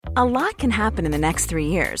A lot can happen in the next 3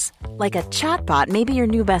 years. Like a chatbot may be your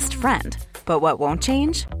new best friend. But what won't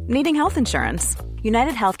change? Needing health insurance.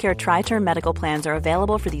 United Healthcare Tri-Term Medical Plans are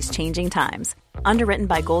available for these changing times. Underwritten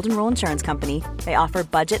by Golden Rule Insurance Company, they offer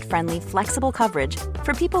budget-friendly, flexible coverage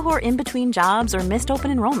for people who are in between jobs or missed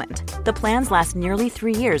open enrollment. The plans last nearly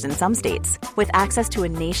 3 years in some states, with access to a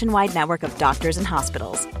nationwide network of doctors and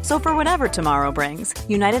hospitals. So for whatever tomorrow brings,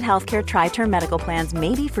 United Healthcare Tri-Term Medical Plans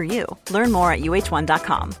may be for you. Learn more at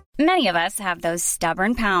uh1.com. Many of us have those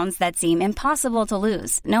stubborn pounds that seem impossible to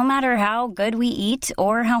lose, no matter how good we eat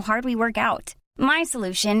or how hard we work out. My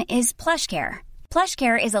solution is PlushCare.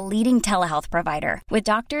 PlushCare is a leading telehealth provider with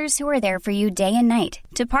doctors who are there for you day and night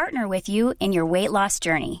to partner with you in your weight loss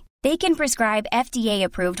journey. They can prescribe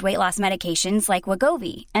FDA-approved weight loss medications like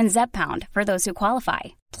Wegovy and Zepbound for those who qualify.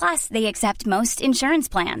 Plus, they accept most insurance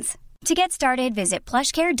plans. To get started, visit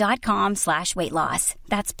plushcare.com/weightloss.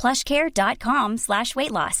 That's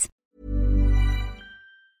plushcare.com/weightloss.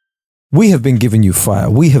 We have been giving you fire.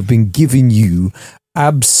 We have been giving you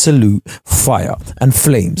absolute fire and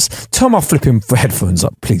flames. Turn my flipping headphones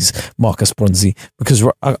up, please, Marcus Bronzy, because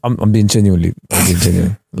I'm being genuine,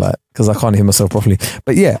 like, because I can't hear myself properly.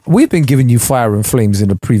 But yeah, we've been giving you fire and flames in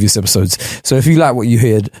the previous episodes. So if you like what you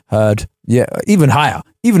heard, yeah, even higher.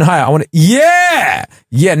 I want to, yeah.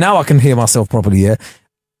 Now I can hear myself properly. Yeah.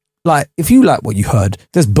 Like, if you like what you heard,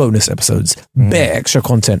 there's bonus episodes, bare extra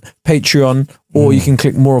content, Patreon, or you can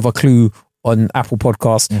click more of a clue on Apple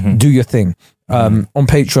Podcasts. Do your thing. On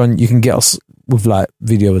Patreon, you can get us with like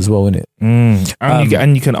video as well, innit?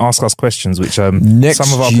 And you can ask us questions, which some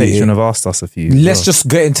of our Patreon have asked us a few. Let's just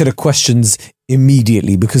get into the questions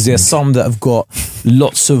immediately, because there's some that have got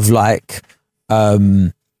lots of like,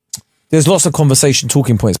 there's lots of conversation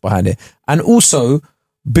talking points behind it. And also,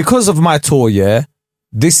 because of my tour,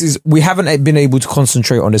 we haven't been able to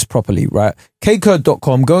concentrate on this properly, right?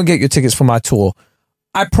 kcurd.com, go and get your tickets for my tour.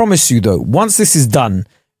 I promise you though, once this is done,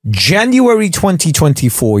 January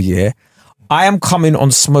 2024, I am coming on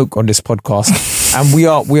smoke on this podcast, and we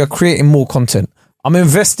are creating more content. I'm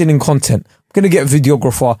investing in content. I'm going to get a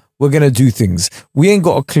videographer. We're going to do things. We ain't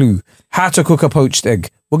got a clue how to cook a poached egg.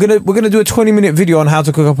 We're going to do a 20-minute video on how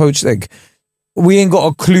to cook a poached egg. We ain't got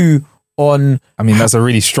a clue on... I mean, that's a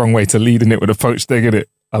really strong way to lead in it with a poached egg, innit?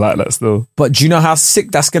 I like that still. But do you know how sick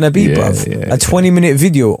that's going to be, bruv? A 20-minute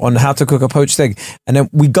video on how to cook a poached egg. And then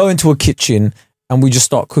we go into a kitchen and we just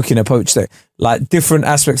start cooking a poached egg. Like, different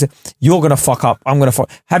aspects. You're going to fuck up. I'm going to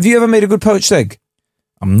fuck. Have you ever made a good poached egg?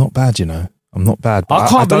 I'm not bad, you know. I'm not bad. I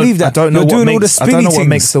can't believe that. I don't know what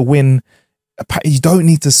makes the win. You don't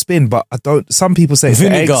need to spin, but some people say it's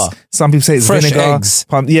vinegar. The eggs. Some people say it's fresh vinegar. Eggs.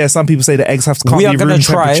 Yeah, some people say the eggs can't be room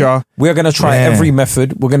temperature. We are going to try every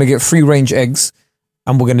method. We're going to get free range eggs,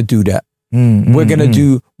 and we're going to do that. We're going to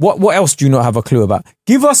do... What else do you not have a clue about?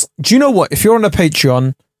 Give us... Do you know what? If you're on a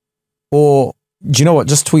Patreon, or... Do you know what?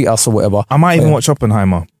 Just tweet us or whatever. I might even watch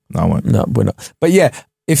Oppenheimer. No, I won't. No, we're not. But yeah,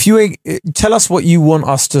 if you ain't... Tell us what you want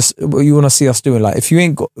us to... What you want to see us doing. Like, we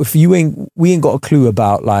ain't got a clue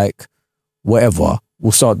about, like, whatever,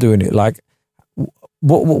 we'll start doing it. Like,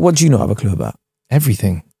 what do you not have a clue about?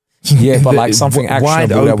 Everything. Yeah, but like something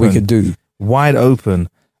actionable that we could do. Wide open.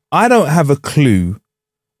 I don't have a clue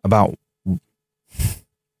about...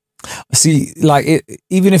 See, like,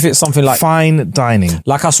 even if it's something like... Fine dining.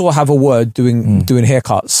 Like, I saw Have a Word doing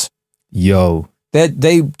haircuts. Yo.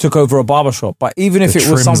 They took over a barbershop, but even if it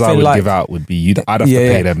was something I would like... give out would be... I'd have to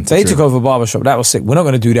pay them to They took over a barbershop. That was sick. We're not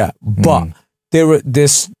going to do that. But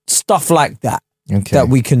there's stuff like that that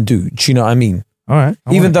we can do. Do you know what I mean? All right.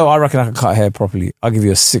 Even though I reckon I can cut hair properly, I'll give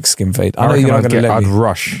you a 6 skin fade. I know you're not going to let me. I'd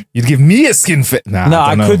rush. You'd give me a skin fade? Nah, no,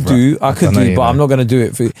 I could do, but I'm not going to do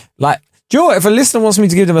it for you. Like, do you know what? If a listener wants me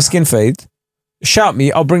to give them a skin fade, shout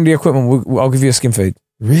me. I'll bring the equipment. I'll give you a skin fade.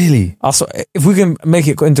 Really? Also, if we can make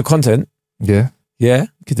it into content. Yeah. Yeah.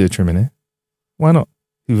 You could do a trim in here. Why not?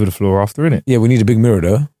 Hoover the floor after, innit? Yeah, we need a big mirror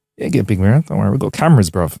though. Yeah, get a big mirror. Don't worry. We've got cameras,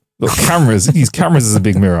 bruv. We've got cameras. These cameras is a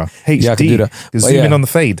big mirror. HD. Yeah, I can do that. Zoom in on the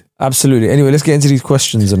fade. Absolutely. Anyway, let's get into these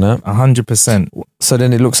questions and that. 100%. So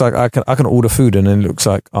then it looks like I can order food, and then it looks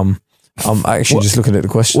like I'm actually just looking at the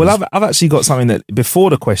questions. Well, I've actually got something that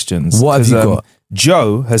before the questions. What have you got?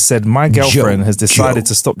 Joe has said my girlfriend has decided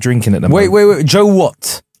to stop drinking at the moment. Wait. Joe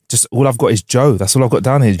what? Just all I've got is Joe. That's all I've got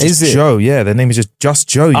down here. Is it? Joe, yeah. Their name is just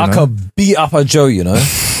Joe, you know. I could beat up a Joe, you know.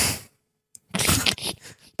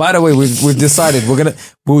 By the way, we've decided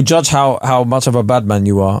we'll judge how much of a bad man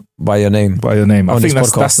you are by your name. By your name. I think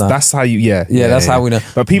that's how you. Yeah, that's how we know.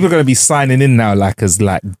 But people are going to be signing in now, like as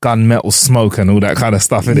like gunmetal smoke and all that kind of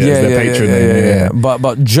stuff in it as their patron name. Yeah.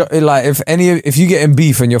 But Joe, like if you get in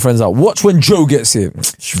beef and your friends are, watch when Joe gets here.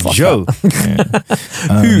 Joe,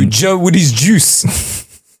 who Joe with his juice.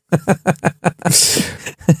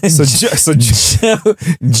 So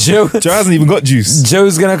Joe hasn't even got juice.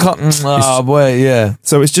 Joe's gonna come. Oh boy, yeah.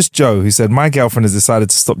 So it's just Joe who said, my girlfriend has decided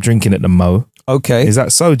to stop drinking at the Mo. Okay. Is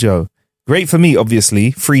that so, Joe? Great for me,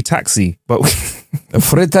 obviously. Free taxi. But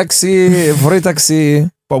free taxi.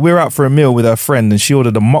 But we're out for a meal with her friend and she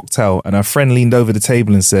ordered a mocktail and her friend leaned over the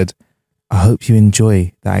table and said, I hope you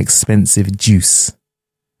enjoy that expensive juice.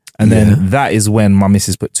 And then that is when my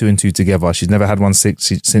missus put 2 and 2 together. She's never had one since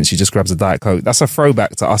she just grabs a Diet Coke. That's a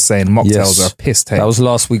throwback to us saying mocktails are a piss take. That was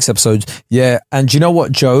last week's episode. Yeah. And do you know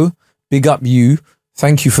what, Joe? Big up you.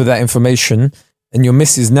 Thank you for that information. And your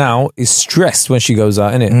missus now is stressed when she goes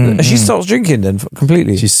out, innit? And she starts drinking then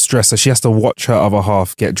completely. She's stressed. So she has to watch her other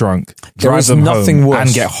half get drunk, drive them home, worse.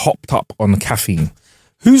 And get hopped up on caffeine.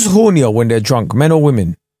 Who's hornier when they're drunk, men or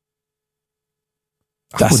women?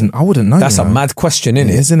 I wouldn't know. That's a mad question, innit?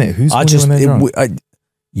 Isn't it? Who's horny when they're drunk?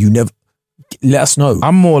 You never let us know.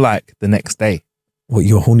 I'm more like the next day. What,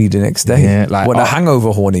 you're horny the next day? Yeah, like what, the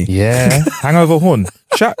hangover horny? Yeah, hangover horn.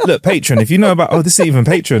 Look, patron. If you know about, this is even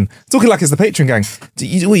patron. Talking like it's the patron gang.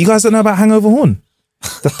 You guys don't know about hangover horn?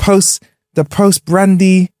 The post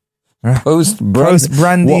brandy. Post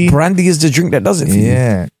brandy. What brandy is the drink that does it for you?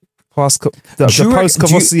 Yeah, the post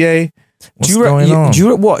Cavossier. What's going on?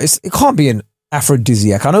 It can't be an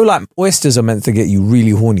aphrodisiac. I know like oysters are meant to get you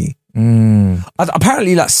really horny.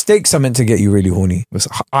 Apparently like steaks are meant to get you really horny. It's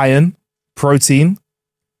iron, protein,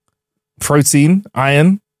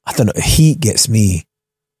 iron. I don't know. Heat gets me.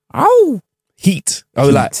 Ow! Heat.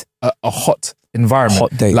 Like a hot environment.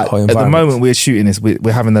 Hot day. Like, hot at the moment we're shooting this,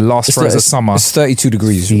 we're having the last throes of summer. It's 32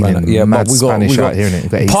 degrees. Right? Yeah, but we got out here,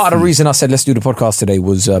 innit? Part of the reason I said let's do the podcast today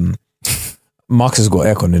was Marcus has got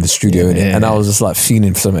aircon in the studio, and I was just like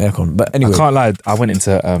fiending for some aircon. But anyway, I can't lie. I went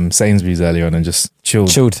into Sainsbury's earlier on and just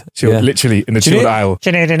chilled, literally in the chilled aisle.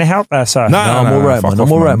 Do you need any help there, sir? No, I'm all right, man. I'm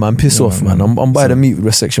all right, man. Piss off, man. I'm by the meat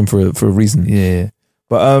section for a reason. Yeah,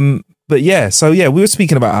 but yeah. So yeah, we were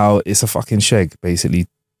speaking about how it's a fucking sheg, basically,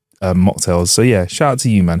 mocktails. So yeah, shout out to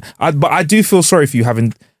you, man. But I do feel sorry for you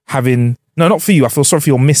having. No, not for you. I feel sorry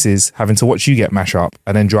for your missus having to watch you get mash up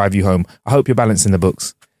and then drive you home. I hope you're balancing the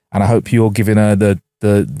books. And I hope you're giving her the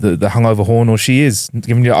hungover horn, or she is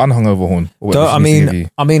giving you an unhungover horn.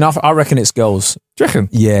 I reckon it's girls. Do you reckon?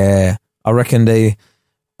 Yeah, I reckon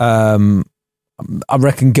I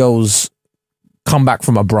reckon girls come back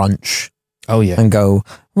from a brunch. Oh yeah, and go,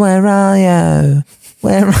 where are you?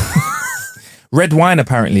 Red wine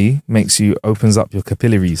apparently opens up your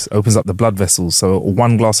capillaries, opens up the blood vessels. So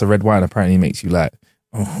 1 glass of red wine apparently makes you like,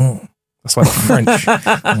 That's why the French.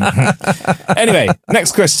 Anyway,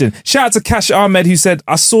 next question. Shout out to Cash Ahmed who said,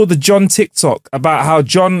 I saw the John TikTok about how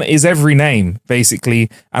John is every name,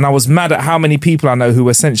 basically, and I was mad at how many people I know who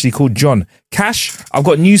are essentially called John. Cash, I've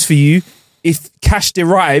got news for you. If Cash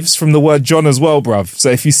derives from the word John as well, bruv.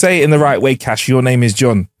 So if you say it in the right way, Cash, your name is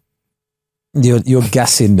John. You're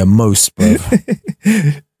gassing the most, bro.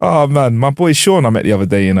 Oh, man. My boy Sean I met the other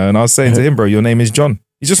day, and I was saying to him, bro, your name is John.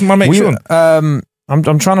 He's just my mate Sean.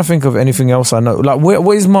 I'm trying to think of anything else I know. Like,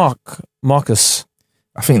 what is Marcus?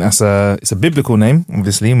 I think it's a biblical name,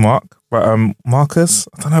 obviously, Mark. But Marcus,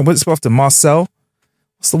 I don't know, what's it after? Marcel?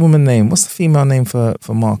 What's the woman name? What's the female name for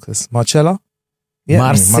Marcus? Marcella?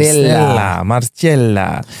 Yeah,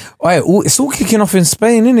 Marcella. Oh, it's all kicking off in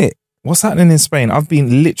Spain, isn't it? What's happening in Spain? I've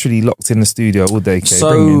been literally locked in the studio all day.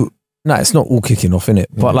 So, no, it's not all kicking off, innit?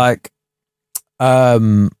 Yeah. But like,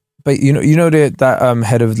 but you know that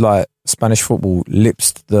head of like Spanish football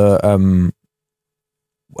lipsed the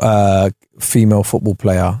female football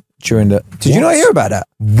player during the. Did you not hear about that?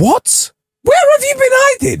 What? Where have you been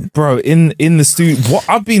hiding, bro? In the studio. What?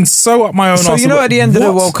 I've been so up my own. So at the end of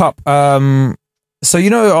the World Cup, at the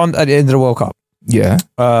end of the World Cup, yeah,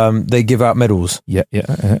 they give out medals. Yeah.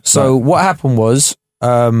 So what happened was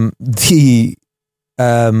the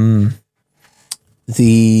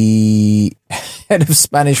head of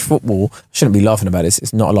Spanish football, I shouldn't be laughing about this,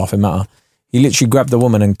 it's not a laughing matter. He literally grabbed the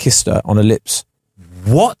woman and kissed her on the lips.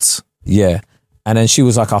 What? Yeah. And then she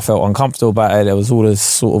was like, I felt uncomfortable about it. There was all this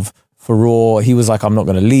sort of furore. He was like, I'm not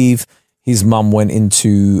going to leave. His mum went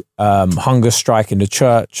into hunger strike in the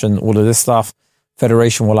church and all of this stuff.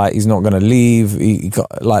 Federation were like, he's not going to leave. He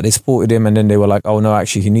got, like, they supported him, and then they were like, oh no,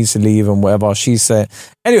 actually he needs to leave and whatever she said.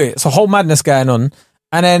 Anyway, it's a whole madness going on.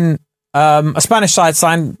 And then A Spanish side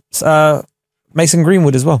signed Mason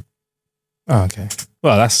Greenwood as well. Oh, okay.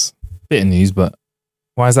 Well, that's a bit of news, but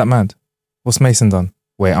why is that mad? What's Mason done?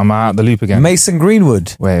 Wait, I'm out the loop again. Mason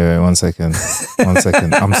Greenwood. Wait, 1 second. 1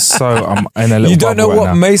 second. I'm in a little. You don't know bubble what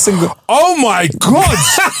right now. Mason. Oh my god!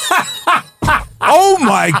 Oh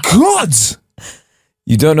my god!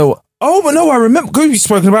 You don't know what. Oh, but no, I remember. You've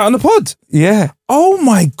spoken about it on the pod. Yeah. Oh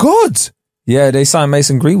my god! Yeah, they signed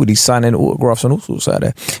Mason Greenwood. He's signing autographs and all sorts out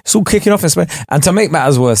there. It's all kicking off in Spain. And to make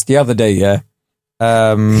matters worse, the other day, he's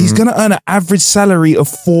going to earn an average salary of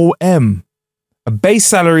 4M. A base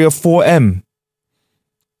salary of 4M.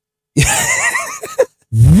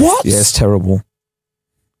 What? Yeah, it's terrible.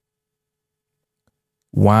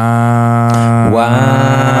 Wow.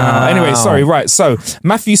 Anyway, sorry, right. So,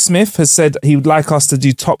 Matthew Smith has said he would like us to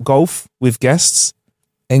do Top Golf with guests.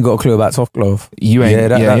 Ain't got a clue about Top Golf. You ain't,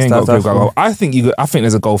 you ain't got a clue about golf. I think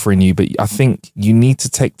there's a golfer in you, but I think you need to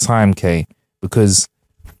take time, Kay, because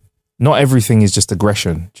not everything is just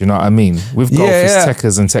aggression. Do you know what I mean? With golf, it's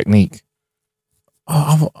techers and technique.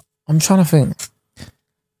 Oh, I'm trying to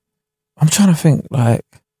think. Like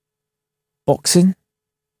boxing.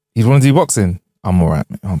 You want to do boxing? I'm all right,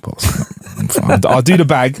 mate. I'm boxing. I'll do the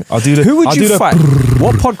bag. Who would you fight?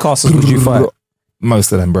 What podcasters would you fight?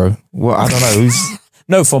 Most of them, bro. Well, I don't know.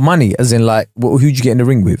 No, for money, as in like, who'd you get in the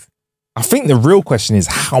ring with? I think the real question is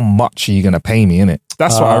how much are you going to pay me, innit?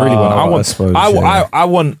 That's what I really want. I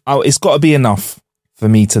want. It's got to be enough for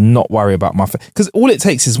me to not worry about my face. Because all it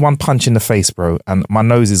takes is one punch in the face, bro, and my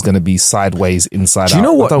nose is going to be sideways, inside out. Do you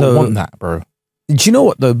know what, I don't want that, bro. Do you know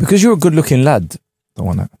what, though? Because you're a good-looking lad. Don't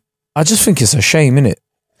want that. I just think it's a shame, innit?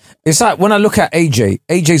 It's like when I look at AJ.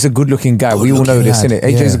 AJ's a good-looking guy. We all know this, innit?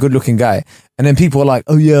 AJ's a good-looking guy. And then people are like,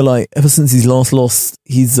 oh yeah, like ever since his last loss,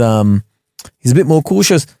 he's a bit more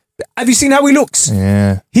cautious. Have you seen how he looks?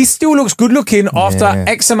 Yeah. He still looks good looking after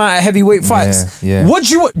X amount of heavyweight fights. Yeah. What do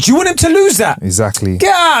you want? Do you want him to lose that? Exactly.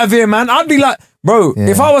 Get out of here, man. I'd be like, bro,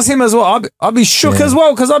 if I was him as well, I'd be shook as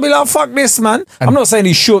well, because I'd be like, fuck this, man. I'm not saying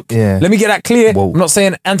he's shook. Yeah. Let me get that clear. Whoa. I'm not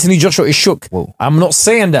saying Anthony Joshua is shook. Whoa. I'm not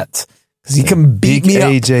saying that. Because he can beat me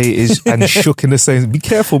up. AJ is and shook in the same. Be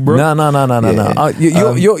careful, bro. No.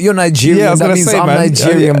 You're Nigerian. Yeah, I was that gonna means say, I'm man.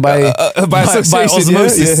 Nigerian by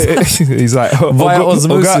osmosis. Yeah. He's like, via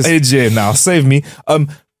osmosis. AJ now, save me.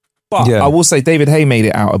 But I will say David Hay made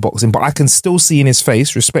it out of boxing, but I can still see in his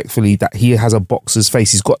face, respectfully, that he has a boxer's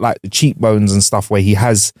face. He's got like the cheekbones and stuff where he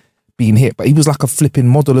has been hit, but he was like a flipping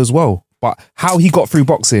model as well. But how he got through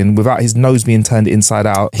boxing without his nose being turned inside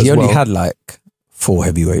out, he only had like 4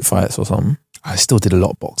 heavyweight fights or something. I still did a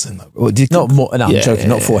lot of boxing though. Not more. No, I'm joking.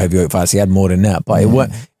 Not 4 heavyweight fights. He had more than that, but it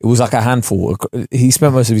was like a handful. He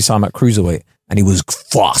spent most of his time at cruiserweight, and he was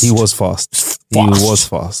fast. He was fast.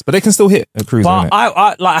 But they can still hit a cruiser. But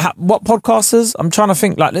I like what podcasters? I'm trying to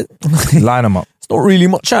think. Like, line them up. It's not really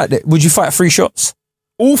much out there. Would you fight 3 shots?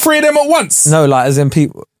 All 3 of them at once? No, like as in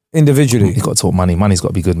people individually. You got to talk money. Money's got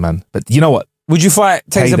to be good, man. But you know what? Would you fight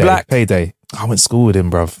Taser Black? Payday. I went to school with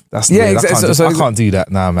him, bruv. That's exactly. I can't do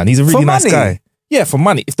that now, man. He's a really nice guy. Yeah, for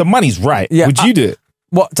money. If the money's right, would you do it?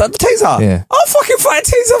 What? Taser? Yeah. I'll fucking fight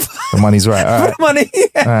Taser. The money's right. All right. For the money. Yeah.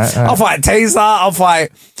 All right. I'll fight Taser. I'll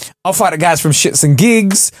fight the guys from Shits and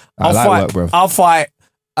Gigs. I'll fight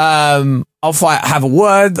Have a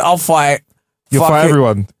Word. I'll fight. You'll fight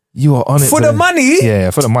everyone. You are on it. For the money?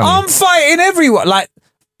 Yeah, for the money. I'm fighting everyone. Like,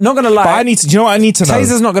 not gonna lie. But I need to, do you know what I need to know?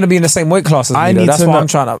 Taser's not gonna be in the same weight class as me, though. That's what I'm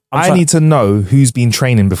trying to. I need to know who's been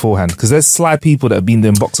training beforehand, because there's sly people that have been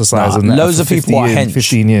doing boxer size and loads of people are hench.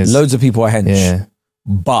 15 years. Loads of people are hench. Yeah.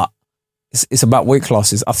 But it's about weight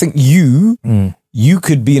classes. I think you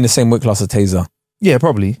could be in the same weight class as Taser. Yeah,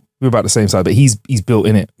 probably. We're about the same size, but he's built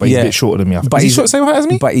in it. But he's a bit shorter than me. But he's the same height as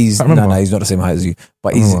me? But he's no, he's not the same height as you.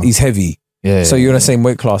 But he's heavy. Yeah. So you're in the same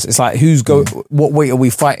weight class. It's like what weight are we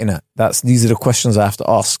fighting at? These are the questions I have to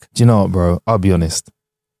ask. Do you know what, bro? I'll be honest.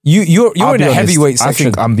 You're in a heavyweight section. I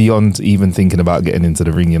think I'm beyond even thinking about getting into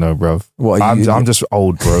the ring, you know, bro. What are you? I'm just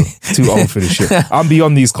old, bro. Too old for this shit. I'm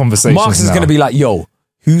beyond these conversations. Marcus is going to be like, yo,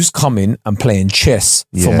 who's coming and playing chess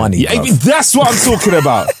for money? Yeah, that's what I'm talking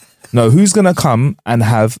about. No, who's going to come and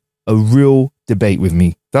have a real debate with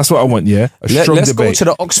me? That's what I want, yeah? Let's debate. Go to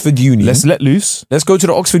the Oxford Union. Let's let loose. Let's go to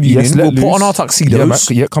the Oxford Union. We'll put on our tuxedos.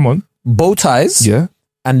 Yeah, come on. Bow ties. Yeah.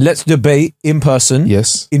 And let's debate in person.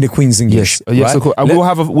 Yes. In the Queen's English. Yes. Yes. Right? And we'll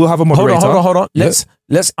have a moderator. Hold on.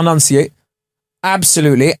 Let's enunciate.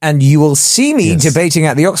 Absolutely. And you will see me debating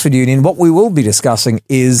at the Oxford Union. What we will be discussing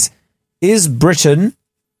is Britain...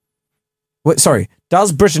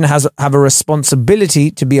 Does Britain have a responsibility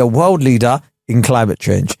to be a world leader in climate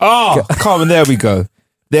change? Oh, come on. There we go.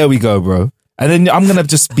 There we go, bro. And then I'm going to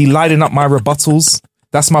just be lining up my rebuttals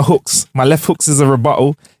That's my hooks. My left hooks is a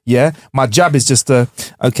rebuttal. Yeah. My jab is just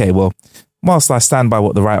okay, well, whilst I stand by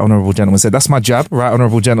what the right honourable gentleman said, that's my jab, right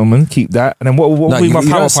honourable gentleman, keep that. And then what will be my power punch?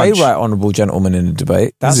 You don't say right honourable gentleman in a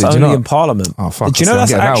debate. That's only in Parliament. Oh, fuck. Do you know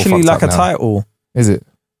that's actually like a title? Is it?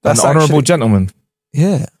 That's an honourable gentleman?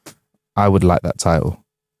 Yeah. I would like that title.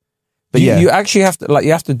 But you actually have to,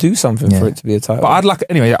 you have to do something for it to be a title. But I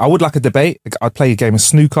would like a debate. I'd play a game of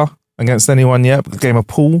snooker against anyone, a game of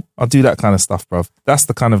pool. I'll do that kind of stuff, bruv. That's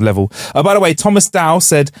the kind of level. By the way, Thomas Dow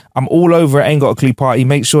said, I'm all over it, ain't got a clue party.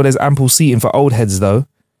 Make sure there's ample seating for old heads, though.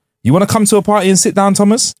 You want to come to a party and sit down,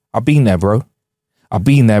 Thomas? I've been there, bro.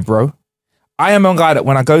 I am a guy that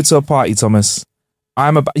when I go to a party, Thomas,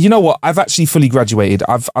 you know what? I've actually fully graduated.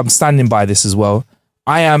 I'm standing by this as well.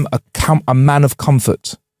 I am a man of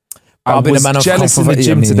comfort. I was jealous in the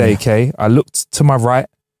gym today, okay? I looked to my right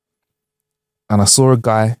and I saw a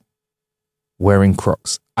guy wearing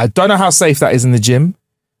Crocs. I don't know how safe that is in the gym,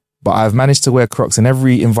 but I've managed to wear Crocs in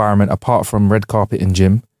every environment apart from red carpet and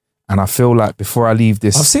gym. And I feel like before I leave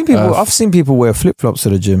this, I've seen people wear flip-flops to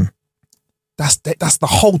the gym. That's the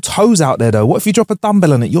whole toes out there though. What if you drop a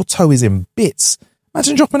dumbbell on it? Your toe is in bits.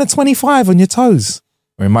 Imagine dropping a 25 on your toes.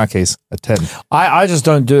 Or in my case, a 10. I just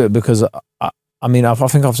don't do it because I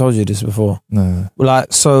think I've told you this before. No.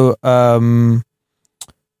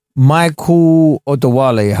 Michael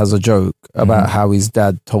Odewale has a joke about how his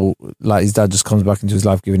dad just comes back into his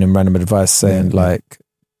life giving him random advice saying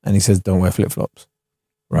and he says, don't wear flip-flops.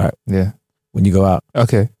 Right? Yeah. When you go out.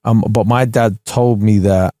 Okay. But my dad told me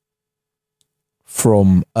that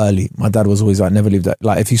from early. My dad was always like, never leave that.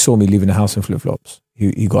 Like if he saw me leaving the house in flip-flops,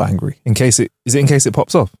 he got angry. In case it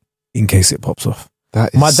pops off? In case it pops off.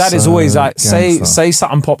 My dad is always like, say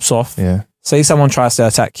something pops off. Yeah. Say someone tries to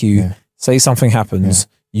attack you. Yeah. Say something happens.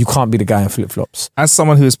 Yeah. You can't be the guy in flip-flops. As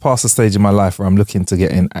someone who has passed the stage in my life where I'm looking to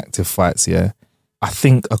get in active fights, I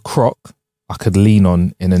think a croc I could lean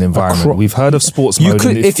on in an environment. We've heard of sports mode.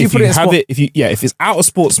 If it's out of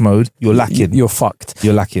sports mode, you're lacking. You're fucked.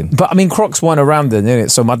 You're lacking. But I mean, Crocs weren't around then,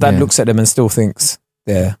 innit? So my dad looks at them and still thinks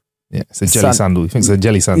they're... Yeah, it's a jelly sandal. He thinks it's a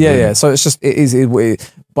jelly sandal. Yeah, yeah. So it's just, it is.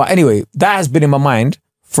 But anyway, that has been in my mind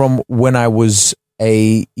from when I was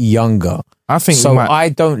a younger. I think so. I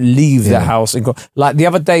don't leave the house and go. Like the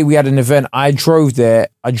other day, we had an event. I drove there.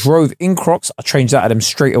 I drove in Crocs. I changed out of them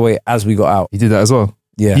straight away as we got out. You did that as well.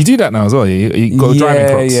 Yeah, you do that now as well. You got driving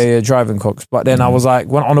Crocs. Yeah, driving Crocs. But then I was like,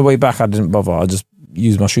 when on the way back, I didn't bother. I just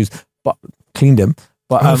used my shoes, but cleaned them.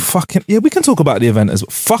 But we can talk about the event as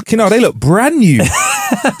well. Fucking hell, they look brand new.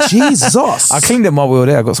 Jesus, I cleaned them while we were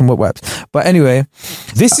there. I got some wet wipes. But anyway,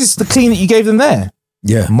 this is the clean that you gave them there.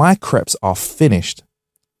 Yeah, my crepes are finished.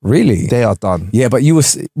 Really? They are done. Yeah, but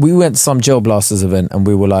we went to some Gel Blasters event and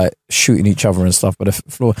we were like shooting each other and stuff. But the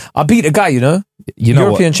floor, I beat a guy, you know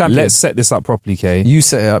European champion. Let's set this up properly, Kay. You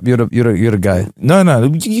set it up. You're the guy. No,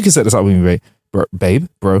 you can set this up with me, babe,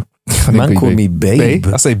 bro. Man called me babe.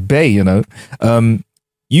 I say bae, you know.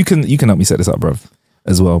 You can help me set this up, bro,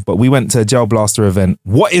 as well. But we went to a Gel Blaster event.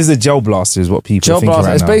 What is a Gel Blaster? Is what people think right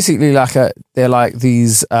now. It's basically like they're like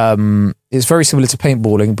these. It's very similar to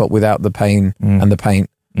paintballing, but without the pain and the paint.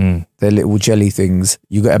 They're little jelly things.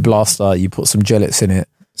 You get a blaster, you put some gellets in it.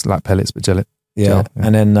 It's like pellets, but gel.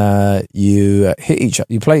 And then you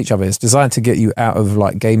you play each other. It's designed to get you out of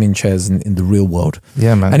like gaming chairs in the real world.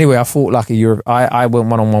 Yeah, man. Anyway, I fought like I went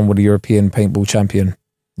 1-on-1 with a European paintball champion.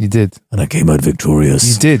 You did, and I came out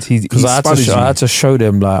victorious. You did. Because I had to show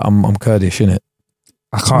them like I'm Kurdish, innit?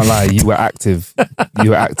 I can't lie. You were active.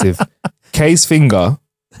 Kay's finger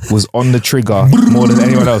was on the trigger more than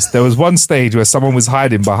anyone else. There was one stage where someone was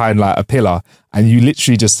hiding behind like a pillar and you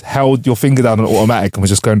literally just held your finger down on automatic and was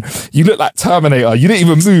just going, you look like Terminator. You didn't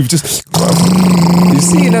even move. Just you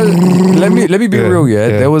see, let me be real. Yeah.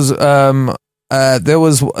 There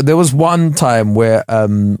was one time where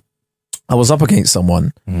I was up against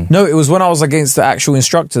someone. No, it was when I was against the actual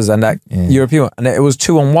instructors and that European, and it was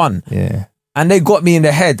 2-on-1. Yeah. And they got me in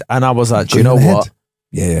the head and I was like, do you know what?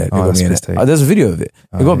 Yeah, got me in it. There's a video of it.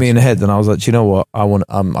 It got me in the head, and I was like, "Do you know what?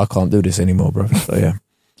 I can't do this anymore, bro." So yeah,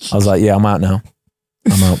 I was like, "Yeah, I'm out now.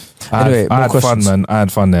 I'm out." Anyway, I had fun, man. I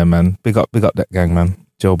had fun there, man. Big up that gang, man.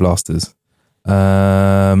 Gel Blasters.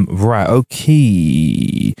 Right,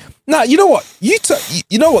 okay. Now you know what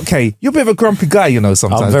you know what, Kay? You're a bit of a grumpy guy, you know.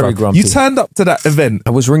 Sometimes I'm very grumpy. You turned up to that event. I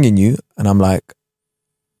was ringing you, and I'm like,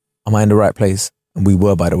 "Am I in the right place?" And we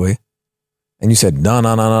were, by the way. And you said,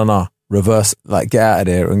 "No. Reverse, like get out of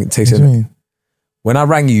there and take it." When I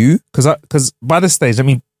rang you, because by this stage, let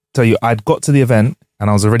me tell you, I'd got to the event and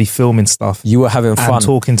I was already filming stuff. You were having fun, and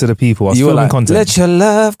talking to the people. I was filming content. Let your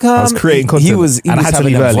love come. I was creating content. He was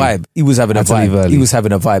having a vibe. He was having a vibe. He was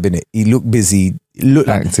having a vibe in it. He looked busy. looked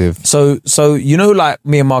active. So you know, like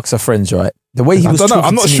me and Marcus are friends, right? The way he was talking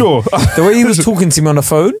I'm not to me, sure. the way he was talking to me on the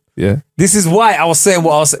phone. Yeah. This is why I was saying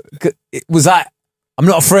what I was. It was like, I'm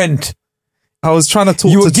not a friend. I was trying to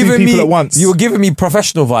talk to two people at once. You were giving me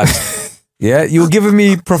professional vibes. Yeah, you were giving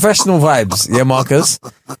me professional vibes. Yeah, Marcus.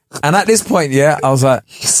 And at this point, yeah, I was like,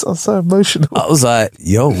 You sound so emotional. I was like,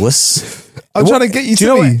 yo, what's? I'm trying to get you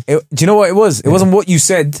to me. Do you know what it was? It wasn't what you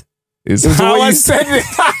said. It's It was the how way I you said it.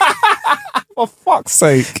 For fuck's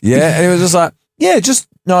sake. Yeah, and it was just like, yeah, just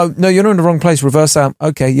no, you're not in the wrong place. Reverse out.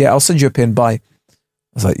 Okay, yeah, I'll send you a pin. Bye.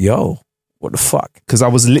 I was like, yo, what the fuck? Because I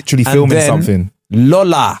was literally And filming then something.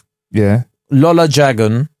 Lola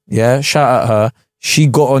Jagan, yeah, shout out her. She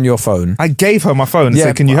got on your phone. I gave her my phone and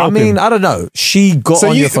said, can you help him? I don't know. She got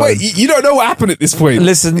on your phone. Wait, you don't know what happened at this point.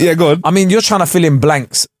 Listen, Yeah, go on. I mean, you're trying to fill in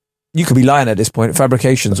blanks. You could be lying at this point.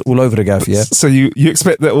 Fabrications all over the gaff, yeah. So you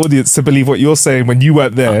expect the audience to believe what you're saying when you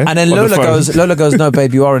weren't there. And then Lola goes, no,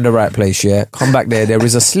 babe, you are in the right place, yeah. Come back there. There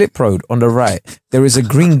is a slip road on the right. There is a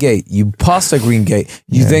green gate. You pass the green gate.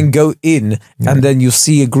 You then go in, and then you'll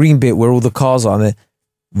see a green bit where all the cars are. And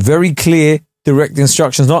very clear, direct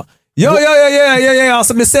instructions. Not yeah. I'll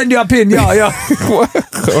send you a pin, yeah.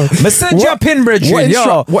 Me send you a pin, Bridget.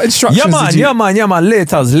 What instructions? Yeah, man.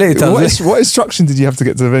 Later. What instruction did you have to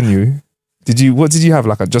get to the venue? What did you have?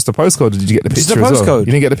 Like just a postcode? Or did you get the picture? Just a as well? postcode. You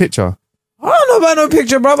didn't get the picture. I don't know about no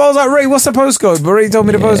picture, bro. I was like, Ray, what's the postcode? But Ray told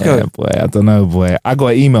me the postcode. Boy, I don't know, boy. I got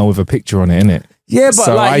an email with a picture on it, innit? Yeah, but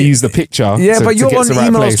so like, I use the picture. Yeah, but you're to on get to the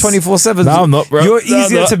right emails place. 24/7. No, I'm not, bro. You're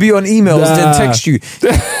easier to be on emails than text you.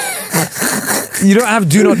 You don't have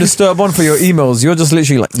do not disturb on for your emails. You're just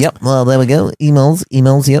literally like, yep, well, there we go.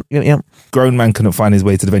 Emails, yep. Grown man couldn't find his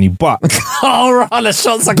way to the venue, but All right, the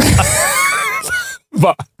shots are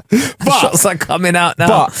shots are coming out now.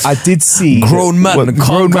 But I did see Grown man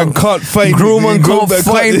can't find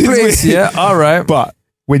place. Yeah, all right. But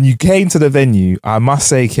when you came to the venue, I must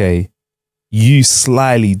say, Kay, you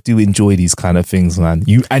slyly do enjoy these kind of things, man.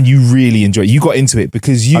 You really enjoy it. You got into it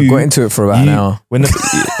because I got into it for about an hour.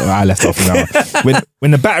 I left off an hour.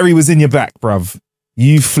 When the battery was in your back, bruv,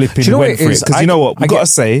 you flipping went for it. Because you know what? We got to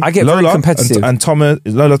say, I get Lola very competitive. and Thomas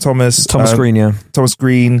Green, yeah. Thomas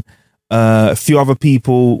Green, a few other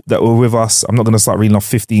people that were with us. I'm not going to start reading off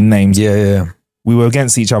 15 names. Yeah. We were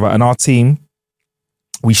against each other, and our team,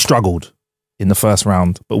 we struggled in the first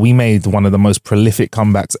round, but we made one of the most prolific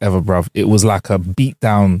comebacks ever, bruv. It was like a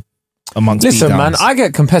beatdown amongst Listen, beatdowns. man, I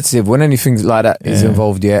get competitive when anything like that is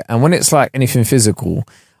involved, yeah. And when it's like anything physical,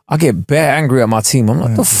 I get bare angry at my team. I'm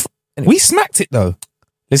like, we smacked it though.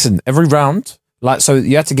 Listen, every round, like, so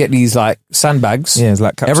you had to get these like sandbags. Yeah, it's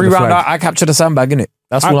like every round I captured a sandbag, innit?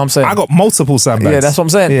 That's all I'm saying. I got multiple sandbags. Yeah, that's what I'm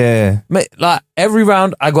saying. Yeah. Mate, like every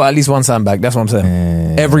round I got at least one sandbag. That's what I'm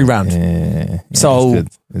saying. Every round. Yeah. So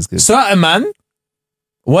it's good. Certain man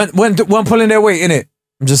when pulling their weight, innit?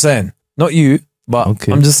 I'm just saying. Not you, but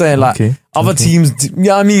I'm just saying like other teams, you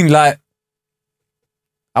know what I mean? Like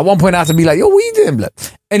at one point I had to be like, yo, what are you doing? Like,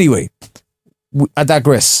 anyway, I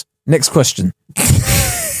digress. Next question.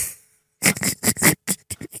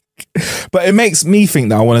 But it makes me think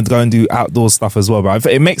that I want to go and do outdoor stuff as well, bro.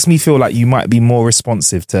 It makes me feel like you might be more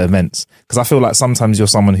responsive to events, because I feel like sometimes you're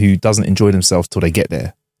someone who doesn't enjoy themselves till they get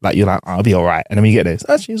there. Like you're like, I'll be all right, and then when you get there,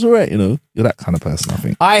 actually it's all right, you know. You're that kind of person, I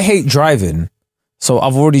think. I hate driving, so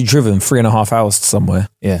I've already driven 3.5 hours to somewhere.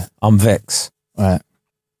 Yeah, I'm vexed. Right.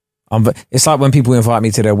 It's like when people invite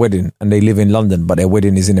me to their wedding and they live in London, but their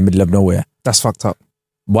wedding is in the middle of nowhere. That's fucked up.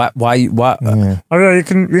 Why? Yeah. Oh yeah, you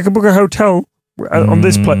can book a hotel on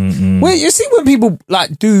this place. Well, you see when people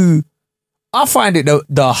like do, I find it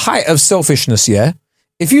the height of selfishness. Yeah,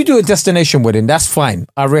 if you do a destination wedding, that's fine.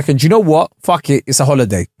 I reckon. Do you know what? Fuck it, it's a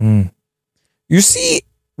holiday. You see,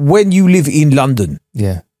 when you live in London,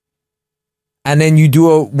 yeah, and then you do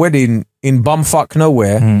a wedding in bumfuck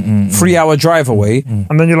nowhere, 3-hour drive away,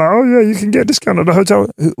 and then you're like, oh yeah, you can get a discount at the hotel.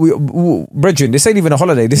 Brethren, this ain't even a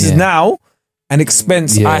holiday. This is now an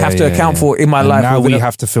expense I have to account for in my life. Now we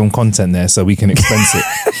have to film content there so we can expense it.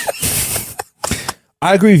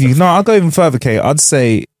 I agree with you. No, I'll go even further, Kate. I'd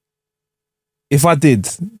say if I did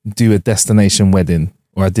do a destination wedding,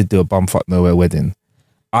 or I did do a bumfuck nowhere wedding,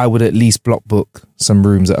 I would at least block book some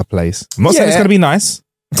rooms at a place. I'm not saying it's going to be nice.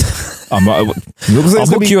 I'll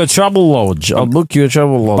book you a travel lodge.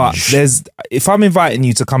 But if I'm inviting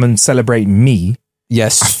you to come and celebrate me,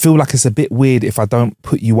 yes, I feel like it's a bit weird if I don't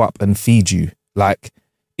put you up and feed you. Like,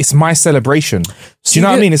 it's my celebration. Do you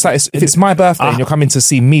know what I mean? It's like, if it's my birthday and you're coming to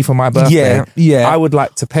see me for my birthday, I would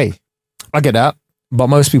like to pay. I get that. But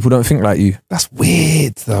most people don't think like you. That's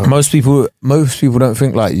weird, though. Most people don't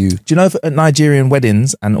think like you. Do you know at Nigerian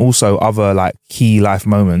weddings and also other like key life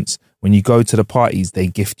moments, when you go to the parties, they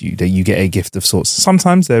gift you. You get a gift of sorts.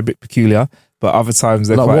 Sometimes they're a bit peculiar, but other times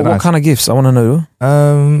they're like quite nice. What kind of gifts? I want to know.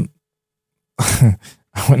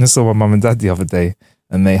 I went and saw my mum and dad the other day,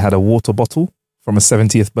 and they had a water bottle from a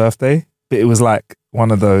 70th birthday, but it was like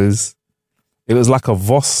one of those. It was like a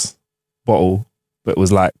Voss bottle, but it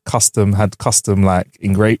was like custom like custom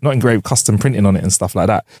printing on it and stuff like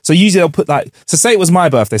that. So usually they'll put like, so say it was my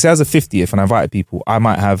birthday, say it was a 50th and I invited people, I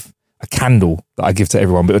might have a candle that I give to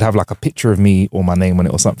everyone, but it would have like a picture of me or my name on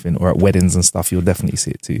it or something, or at weddings and stuff, you'll definitely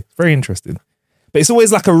see it too. It's very interesting. But it's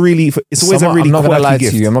always like a really quirky gift. I'm not going to lie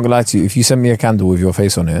to you. I'm not going to lie to you. If you send me a candle with your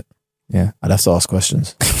face on it, yeah, I'd have to ask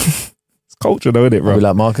questions. It's culture though, isn't it, bro? I'll be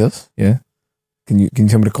like, Marcus, yeah. Can you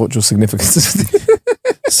tell me the cultural significance?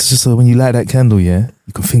 It's just so when you light that candle, yeah,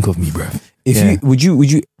 you can think of me, bro. Do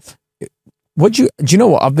you know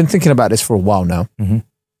what? I've been thinking about this for a while now. Mm-hmm.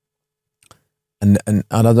 And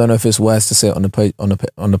I don't know if it's wise to say it on the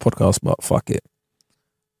podcast, but fuck it.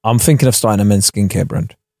 I'm thinking of starting a men's skincare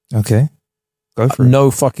brand. Okay. Go for it. No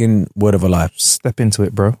fucking word of a lie. Step into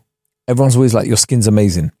it, bro. Everyone's always like, your skin's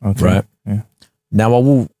amazing. Okay. Right? Yeah. Now I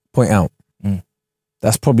will point out,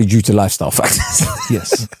 that's probably due to lifestyle factors.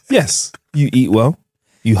 Yes. Yes. You eat well.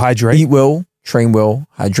 You hydrate. Eat well, train well,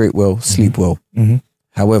 hydrate well, sleep well. Mm-hmm.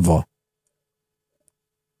 However,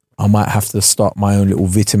 I might have to start my own little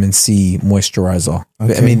vitamin C moisturizer.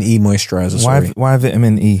 Okay. Vitamin E moisturizer, sorry. Why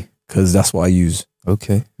vitamin E? Because that's what I use.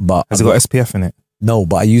 Okay. But has it got SPF in it? No,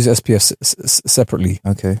 but I use SPF separately.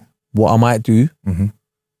 Okay. What I might do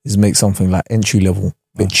is make something like entry level,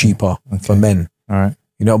 a bit cheaper for men. All right.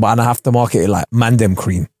 You know, but I have to market it like Mandem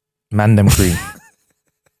cream. Mandem cream.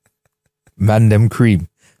 Mandem cream.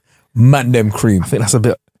 Mandem cream. I think it's a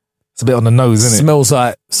bit on the nose, isn't it?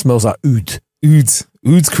 Smells like oud. Oud's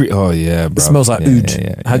cream. Oh yeah, bro. It smells like oud.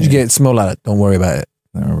 Yeah, how'd you get it smell like that? Don't worry about it.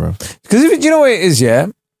 No, bro. Because you know what it is, yeah?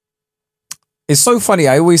 It's so funny.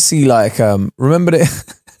 I always see like, remember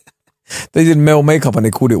that they did male makeup and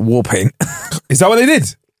they called it war paint. Is that what they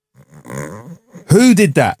did? Who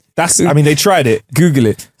did that? They tried it. Google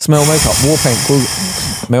it. It's male makeup. War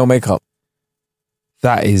paint. Male makeup.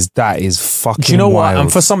 That is fucking Do you know wild. what?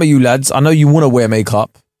 And for some of you lads, I know you want to wear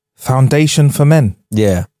makeup. Foundation for men?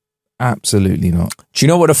 Yeah. Absolutely not. Do you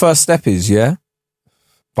know what the first step is, yeah?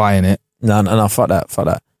 Buying it. No, fuck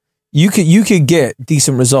that. You could get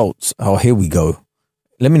decent results. Oh, here we go.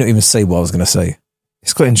 Let me not even say what I was going to say.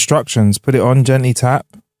 It's got instructions. Put it on, gently tap.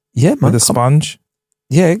 Yeah, man. With a sponge.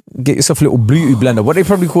 Yeah, get yourself a little beauty blender. What they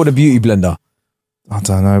probably call a beauty blender? I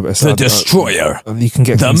don't know. But the destroyer. You can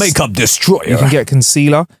get the makeup destroyer. You can get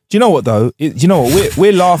concealer. Do you know what though?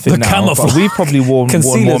 We're laughing now, but we've probably worn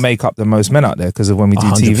more makeup than most men out there because of when we do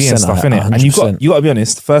TV and stuff, innit? And you got to be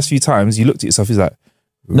honest. The first few times you looked at yourself, he's like,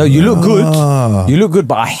 no, you look good. You look good,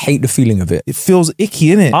 but I hate the feeling of it. It feels icky,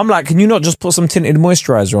 innit? I'm like, can you not just put some tinted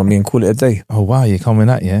moisturizer on me and call it a day? Oh wow, you're coming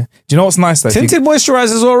at yeah. Do you know what's nice though? Tinted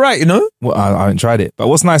moisturizer is all right, you know. Well, I haven't tried it, but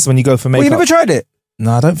what's nice when you go for makeup? Well, you never tried it.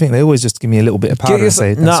 No, I don't think they always just give me a little bit of powder and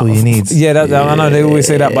say that's all you need. Yeah, I know they always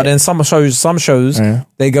say that, but then some shows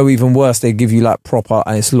they go even worse. They give you like proper,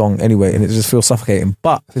 and it's long anyway, and it just feels suffocating.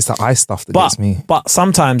 But it's the eye stuff that gets me. But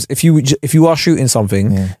sometimes if you are shooting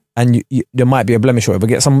something and there might be a blemish or whatever,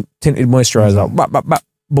 get some tinted moisturizer,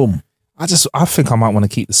 boom. I think I might want to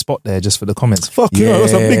keep the spot there just for the comments. Fuck you,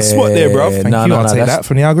 that's a big spot there, bro. Thank you. I'll take that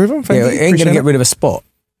from the algorithm. Thank you. It ain't gonna get rid of a spot.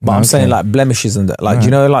 But I'm saying like blemishes and that. Like, do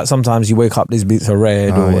you know, like sometimes you wake up, these bits are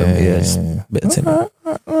red or bit of tint.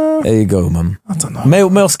 There you go, man. I don't know. Male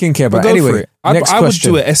skincare, but anyway, next question. I would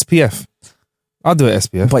do it SPF. I'll do it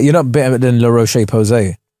SPF. But you're not better than La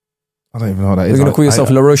Roche-Posay. I don't even know what that is. You're going to call yourself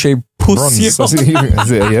La Roche-Pussy. Is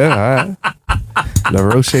it? Yeah, all right. La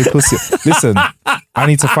Roche-Pussy. Listen, I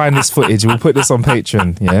need to find this footage. We'll put this on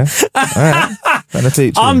Patreon, yeah? All right.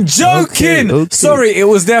 I'm joking. Okay. Sorry, it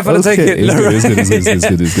was there for the taking.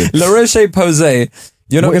 It's good. La Roche-Posay.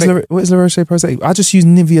 What is La Roche-Posay? I just use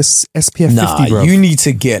Nivea SPF 50, bro. You need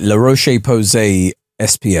to get La Roche-Posay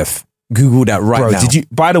SPF. Google that right now.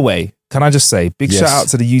 By the way, can I just say, big shout out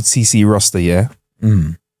to the UTC roster, yeah?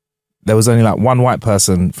 There was only like one white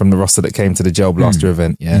person from the roster that came to the Gel Blaster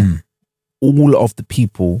event, yeah? All of the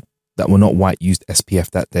people that were not white used SPF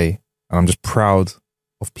that day. And I'm just proud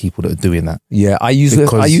of people that are doing that. Yeah, I use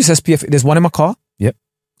SPF. There's one in my car. Yep.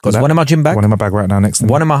 There's one in my gym bag. One in my bag right now next to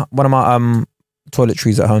me. One of my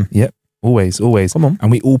toiletries at home. Yep. Always. Come on. And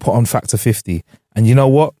we all put on factor 50. And you know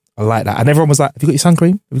what? I like that. And everyone was like, have you got your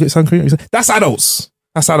sun cream? That's adults.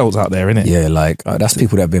 That's adults out there, innit? Yeah, like that's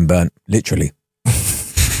people that have been burnt, literally.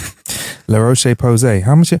 La Roche-Posay.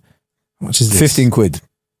 How much is this? 15 quid.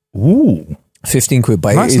 Ooh. 15 quid.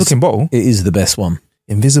 But nice looking bottle. It is the best one.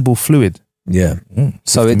 Invisible fluid. Yeah.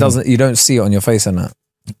 So it doesn't. You don't see it on your face and that.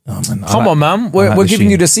 Oh, man, Come on, man. We're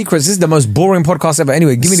giving you the secrets. This is the most boring podcast ever.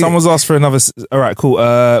 Anyway, give me. Someone's asked for another. All right, cool.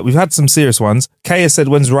 We've had some serious ones. Kaya said,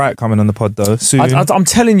 "When's Riot coming on the pod though?" Soon. I'm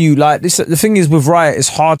telling you, like this. The thing is with Riot, it's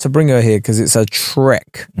hard to bring her here because it's a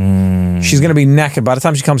trek. She's gonna be knackered by the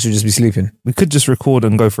time she comes. She'll just be sleeping. We could just record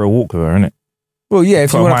and go for a walk with her, innit? Well, yeah.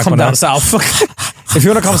 If you want to come down south, if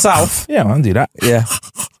you want to come south, yeah, I'll do that. Yeah,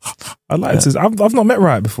 I'd like to. I've not met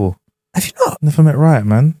Riot before. Have you not? Never met Riot,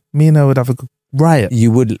 man. Me and her would have a good Riot.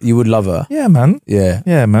 You would love her. Yeah, man. Yeah,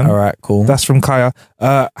 man. All right, cool. That's from Kaya.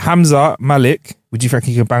 Hamza Malik. Would you think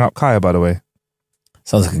you could bang up Kaya? By the way,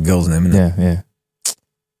 sounds like a girl's name, isn't it? Yeah.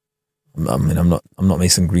 I mean, I'm not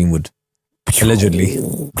Mason Greenwood. Allegedly.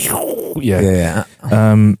 Yeah.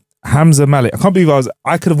 Hamza Malik. I can't believe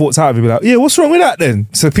I could have walked out and be like, yeah, what's wrong with that then?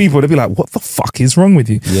 So people, they'd be like, what the fuck is wrong with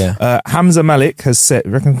you? Yeah. Hamza Malik has said,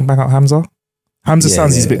 you reckon we can bang up Hamza? Hamza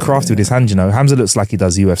sounds he's a bit crafty with his hand, you know. Hamza looks like he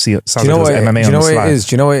does UFC. Sounds like he does MMA. Do you know what it is?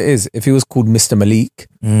 Do you know what it is? If he was called Mr. Malik,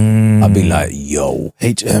 I'd be like, yo,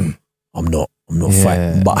 HM. I'm not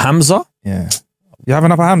fighting. But Hamza? Yeah. You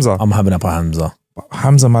having up a Hamza? I'm having up a Hamza.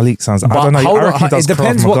 Hamza Malik sounds, I don't know. I reckon he does it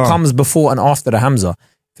depends what comes before and after the Hamza.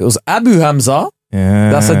 If it was Abu Hamza,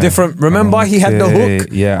 that's a different. Remember, he had the hook.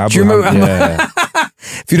 Yeah, do you remember?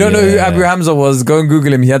 If you don't know who Abu Hamza was, go and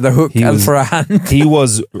Google him. He had the hook for a hand. He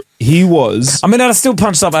was. I mean, I'd still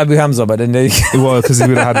punched up Abu Hamza, but then well, because he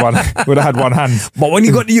would have had one hand. But when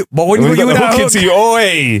you got you, with that hook into you,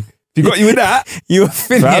 if you got you with that, you were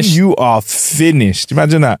finished. Fam, you are finished.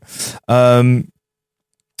 Imagine that.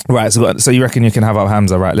 Right. So you reckon you can have up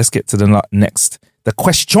Hamza? Right. Let's get to the next. The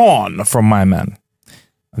question from my man.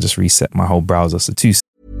 I just reset my whole browser. So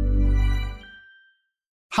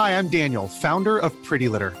Hi, I'm Daniel, founder of Pretty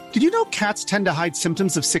Litter. Did you know cats tend to hide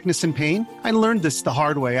symptoms of sickness and pain? I learned this the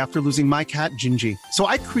hard way after losing my cat, Gingy. So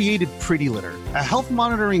I created Pretty Litter, a health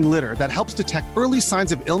monitoring litter that helps detect early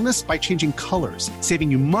signs of illness by changing colors, saving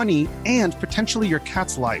you money and potentially your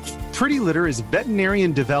cat's life. Pretty Litter is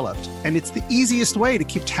veterinarian developed, and it's the easiest way to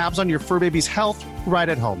keep tabs on your fur baby's health right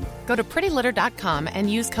at home. Go to prettylitter.com and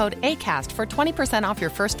use code ACAST for 20% off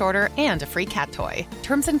your first order and a free cat toy.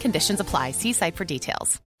 Terms and conditions apply. See site for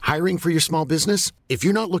details. Hiring for your small business? If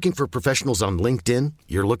you're not looking for professionals on LinkedIn,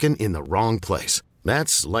 you're looking in the wrong place.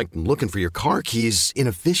 That's like looking for your car keys in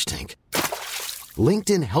a fish tank.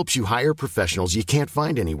 LinkedIn helps you hire professionals you can't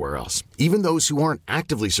find anywhere else, even those who aren't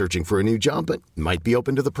actively searching for a new job but might be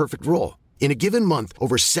open to the perfect role. In a given month,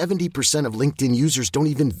 over 70% of LinkedIn users don't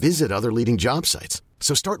even visit other leading job sites.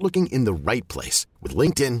 So start looking in the right place. With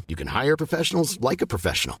LinkedIn, you can hire professionals like a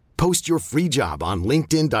professional. Post your free job on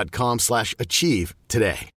linkedin.com/achieve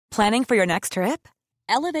today. Planning for your next trip?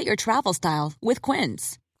 Elevate your travel style with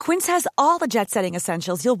Quince. Quince has all the jet-setting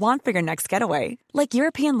essentials you'll want for your next getaway, like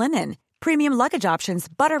European linen, premium luggage options,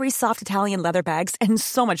 buttery soft Italian leather bags, and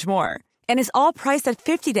so much more. And is all priced at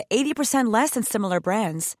 50 to 80% less than similar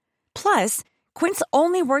brands. Plus, Quince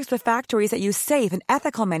only works with factories that use safe and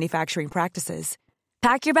ethical manufacturing practices.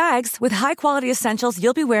 Pack your bags with high-quality essentials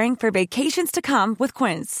you'll be wearing for vacations to come with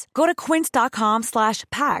Quince. Go to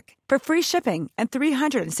quince.com/pack for free shipping and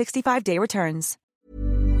 365-day returns.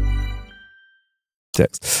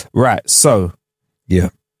 Right, so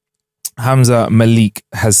Hamza Malik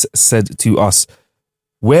has said to us,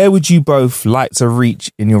 where would you both like to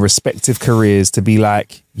reach in your respective careers to be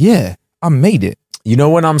like, yeah, I made it? You know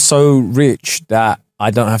when I'm so rich that I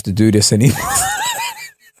don't have to do this anymore?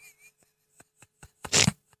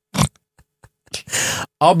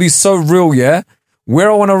 I'll be so real, yeah?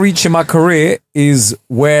 Where I want to reach in my career is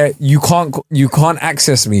where you can't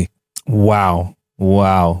access me. Wow.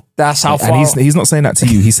 That's how far. And he's not saying that to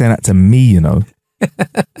you. He's saying that to me, you know.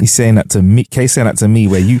 He's saying that to me. Kay's saying that to me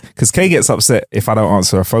because Kay gets upset if I don't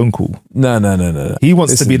answer a phone call. No. He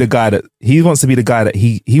wants to be the guy that he wants to be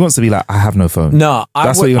like, I have no phone. No,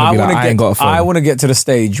 that's what you're going to be like, I ain't got a phone. I want to get to the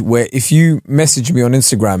stage where if you message me on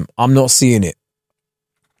Instagram, I'm not seeing it.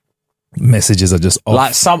 Messages are just off.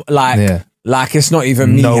 Like it's not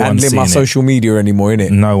even me handling my social media anymore,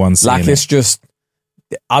 innit? No one's seeing it. It's just,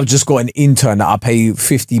 I've just got an intern that I pay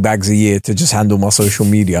 50 bags a year to just handle my social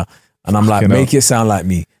media. And I'm like, make it sound like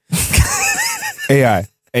me. AI.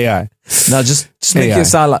 No, just make it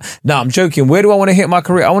sound like. No, I'm joking. Where do I want to hit my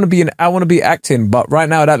career? I want to be acting, but right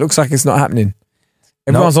now that looks like it's not happening.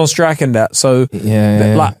 Everyone's on strike and that. So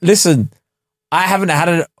like, listen, I haven't had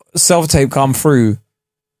a self-tape come through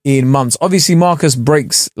in months. Obviously, Marcus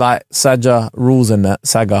breaks like Saga rules and that.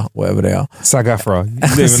 Saga, whatever they are. Sagafra. You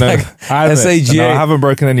don't even know. SAGA. No, I haven't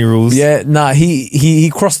broken any rules. Yeah, nah, he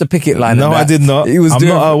crossed the picket line. No, I did not. He was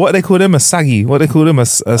doing not, what they called him, a saggy. What they called him, a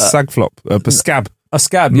sag flop, a scab. A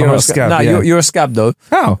scab. I'm You're not a scab. Nah, yeah. you're a scab though.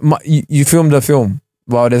 How? You filmed a film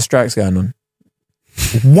while there's strikes going on.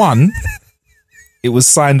 One, it was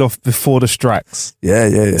signed off before the strikes.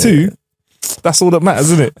 Yeah. Two, that's all that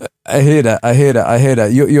matters, isn't it? I hear that.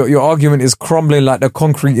 Your argument is crumbling like the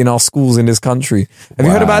concrete in our schools in this country. Have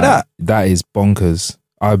you heard about that? That is bonkers.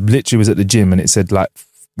 I literally was at the gym and it said like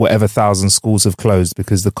whatever 1,000 schools have closed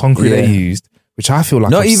because the concrete they used, which I feel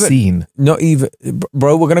like I've seen. Not even,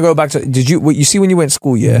 bro. We're gonna go back to. Did you see when you went to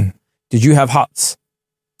school? Yeah. Did you have huts?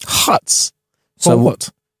 Huts. So what?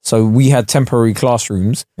 So we had temporary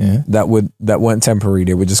classrooms that weren't temporary.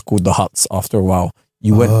 They were just called the huts. After a while,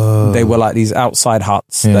 you went. They were like these outside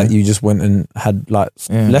huts that you just went and had like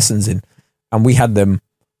lessons in, and we had them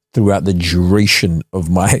throughout the duration of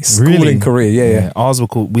my schooling career. Yeah. Ours were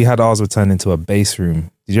called. Ours were turned into a base room.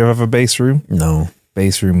 Did you ever have a base room? No.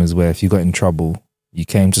 Base room is where if you got in trouble, you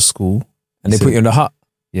came to school and they put you in the hut.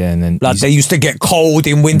 Yeah, and then like they used to get cold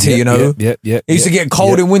in winter, you know. Yeah. It used to get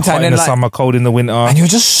cold in winter, hot and in then the summer, cold in the winter, and you're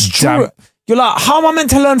just you're like, how am I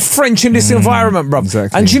meant to learn French in this environment, bro?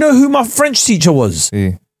 Exactly. And do you know who my French teacher was?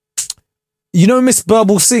 Yeah. You know Miss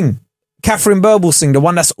Burble Singh, Catherine Burble Singh, the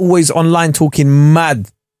one that's always online talking mad.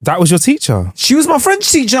 That was your teacher. She was my French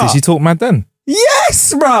teacher. Did she talk mad then?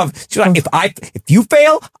 Yes, bruv. She's like, if you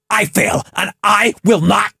fail, I fail, and I will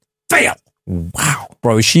not fail. Wow,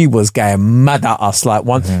 bro, she was going mad at us like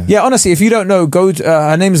one. Yeah, honestly, if you don't know, go to,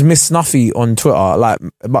 her name's Miss Snuffy on Twitter. Like,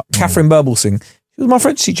 Catherine Burble Singh. She was my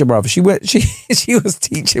French teacher, bro. She was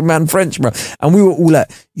teaching man French, bro. And we were all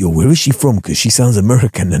like, yo, where is she from? Because she sounds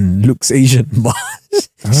American and looks Asian, but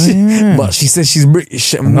she says she's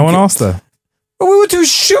British. And no one asked her. But we were too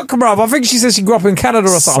shook, bro. I think she said she grew up in Canada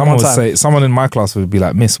or something. Someone in my class would be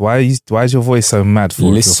like, Miss, why is your voice so mad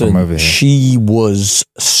for if you're from over here? She was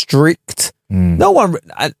strict. No one,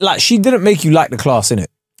 like, she didn't make you like the class, innit?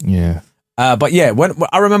 Yeah. But yeah, when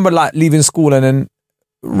I remember like leaving school and then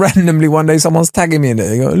randomly one day someone's tagging me in it.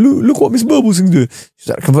 They go, look what Miss Burblesing's doing. She's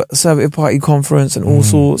at a Conservative Party conference and all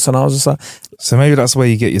sorts. And I was just like, so maybe that's where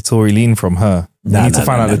you get your Tory lean from her. You need to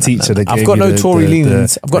find out the teacher that gave I've got you no Tory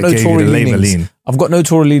leanings. I've got no Tory leanings. I've got no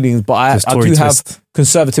Tory leanings, but I do have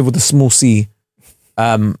conservative with a small c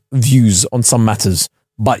views on some matters.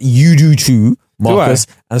 But you do too, Marcus,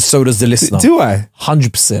 and so does the listener. Do I?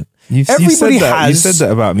 100%. You said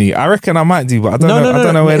that about me. I reckon I might do, but I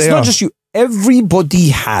don't know where they are. It's not just you. Everybody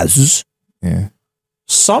has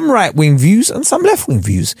some right-wing views and some left-wing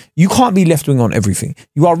views. You can't be left-wing on everything.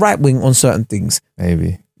 You are right-wing on certain things.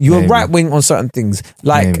 Maybe. You are right-wing on certain things.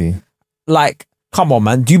 Like, come on,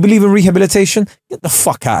 man. Do you believe in rehabilitation? Get the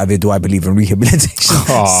fuck out of here. Do I believe in rehabilitation?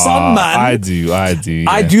 Oh, some man. I do. Yeah.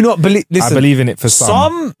 I do not believe. Listen, I believe in it for some.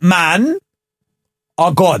 Some man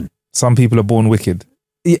are gone. Some people are born wicked.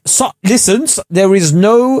 Listen, there is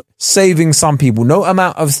no saving some people. No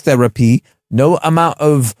amount of therapy, no amount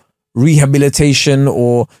of rehabilitation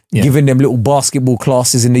or giving them little basketball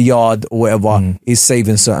classes in the yard or whatever is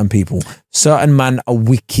saving certain people. Certain men are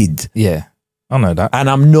wicked. Yeah, I know that. And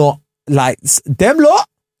I'm not like them lot.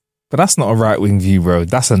 But that's not a right-wing view, bro.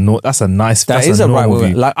 That's a nice. That is a right-wing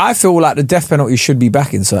view. Like, I feel like the death penalty should be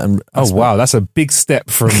back in certain. Oh wow, that's a big step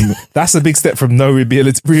from no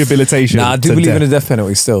rehabilitation. Nah, I do believe in the death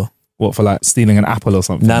penalty still. What, for like stealing an apple or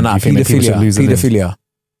something? Nah, paedophilia.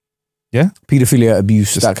 Yeah, paedophilia,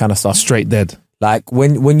 abuse, just that kind of stuff. Straight dead. Like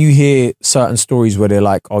when you hear certain stories where they're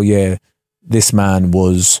like, oh yeah, this man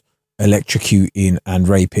was electrocuting and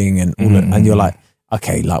raping and all that, and you're like,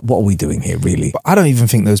 okay, like, what are we doing here, really? But I don't even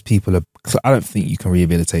think those people are. I don't think you can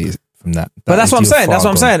rehabilitate from that. But that's what I'm saying. That's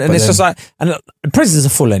what I'm saying. And it's just like, and the prisons are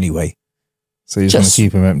full anyway. So you're just going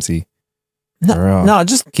to keep them empty? No,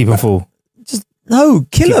 just keep them full. No,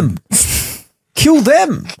 kill them. Kill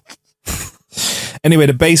them. Anyway,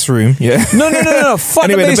 the base room, yeah. No. Fuck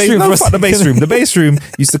the base room. No, fuck the base room. The base room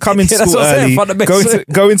used to come into school early,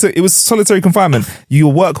 go into. It was solitary confinement.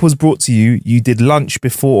 Your work was brought to you. You did lunch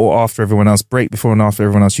before or after everyone else, break before and after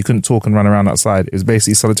everyone else. You couldn't talk and run around outside. It was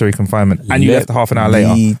basically solitary confinement, and you left half an hour later.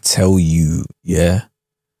 Let me tell you, yeah,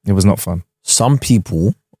 it was not fun. Some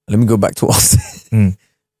people. Let me go back to what I said.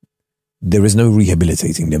 There is no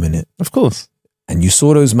rehabilitating them in it, of course. And you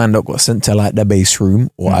saw those men that got sent to like the base room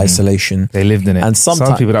or isolation. They lived in it. And some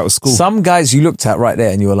people that was school. Some guys you looked at right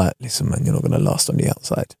there and you were like, listen, man, you're not going to last on the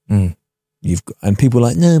outside. And people are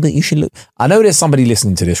like, no, but you should look. I know there's somebody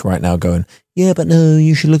listening to this right now going, yeah, but no,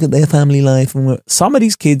 you should look at their family life. Some of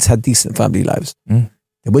these kids had decent family lives. They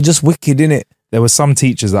were just wicked, innit? There were some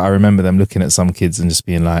teachers that I remember them looking at some kids and just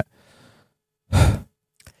being like,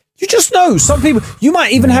 you just know some people, you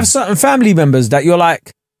might even have certain family members that you're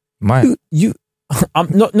like,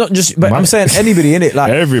 I'm not just, but I'm saying anybody in it.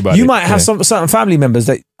 Like everybody. You might have some certain family members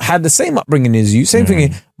that had the same upbringing as you, same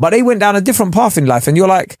thing, but they went down a different path in life, and you're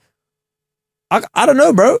like, I don't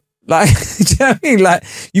know, bro. Like, do you know what I mean? Like,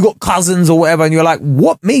 you got cousins or whatever, and you're like,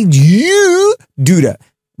 what made you do that?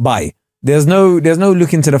 Bye. There's no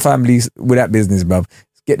look into the families with that business, bruv.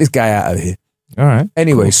 Get this guy out of here. All right.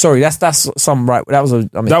 Anyway, cool. Sorry, that's some right. That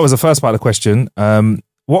was the first part of the question.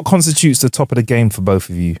 What constitutes the top of the game for both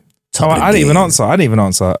of you? I didn't even answer.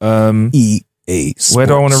 EA Sports. Where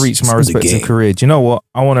do I want to reach my respective career? Do you know what?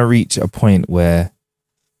 I want to reach a point where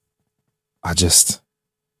I just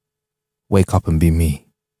wake up and be me.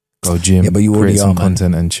 Go gym, but you create some are,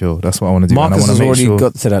 content and chill. That's what I want to do. Marcus has already sure,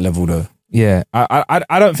 got to that level though. Yeah,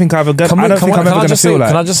 I don't think I'm ever going to feel like.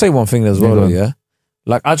 Can I just say one thing as well though, yeah?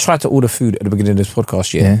 Like, I tried to order food at the beginning of this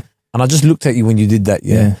podcast, yeah? And I just looked at you when you did that,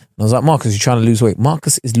 yeah? And I was like, Marcus, you're trying to lose weight.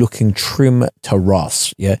 Marcus is looking trim to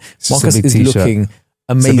Ross, yeah? Marcus is looking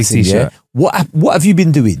amazing, yeah? What have you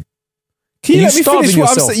been doing? Can you let me finish what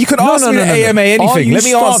I'm saying? You can ask me at AMA anything. Let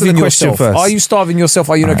me answer the question first. Are you starving yourself?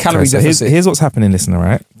 Are you in a calorie deficit? Here's what's happening, listener,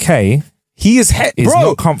 right? K, he is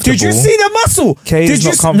not comfortable. Did you see the muscle? K is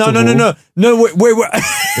not comfortable. No, wait.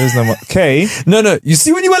 There's no K. No. You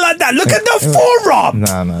see when you went like that? Look at the forearm.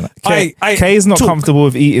 No. K is not comfortable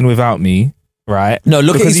with eating without me, right? No,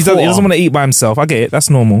 look at his forearm. He doesn't want to eat by himself. I get it. That's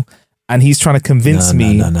normal. And he's trying to convince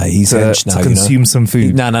me to consume some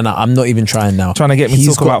food. No. I'm not even trying now. Trying to get me to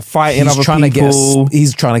talk about fighting other people.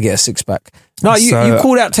 He's trying to get a six pack. No, you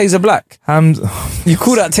called out Taser Black. You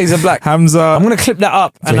called out Taser Black. Hamza. I'm going to clip that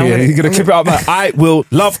up. And you're going to clip it up. I will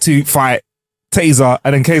love to fight Taser.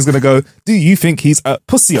 And then Kay's going to go, do you think he's a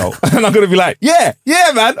pussy-o? And I'm going to be like, yeah,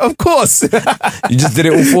 man, of course. You just did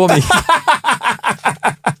it all for me.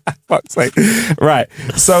 Fuck's sake. Right.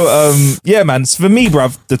 So, yeah, man. For me,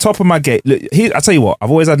 bruv, the top of my game. Look, I tell you what,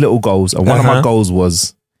 I've always had little goals. And one of my goals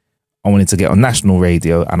was I wanted to get on national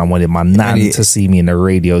radio and I wanted my nan to see me in the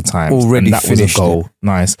radio times. Already and that was a goal.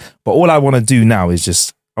 Nice. But all I want to do now is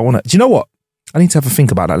just, do you know what? I need to have a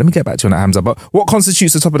think about that. Let me get back to you on that, Hamza. But what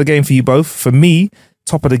constitutes the top of the game for you both? For me,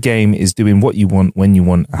 top of the game is doing what you want, when you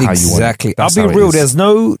want, how you want. Exactly. I'll be real.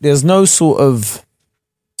 There's no sort of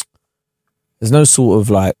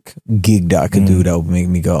like gig that I can do that will make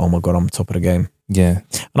me go, oh my God, I'm top of the game. Yeah.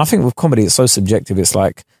 And I think with comedy, it's so subjective. It's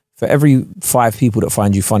like for every 5 people that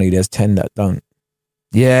find you funny, there's 10 that don't.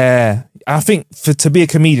 Yeah. I think to be a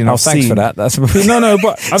comedian, thanks for that. That's but it's like,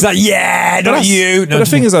 not you. But the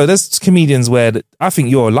thing is though, there's comedians where I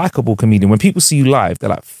think you're a likable comedian. When people see you live,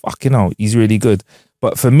 they're like, fucking hell, he's really good.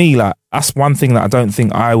 But for me, like, that's one thing that I don't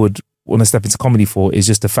think I would want to step into comedy for, is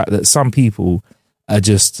just the fact that some people are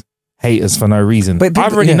just haters for no reason. But I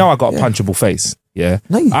already know I got a punchable face. Yeah.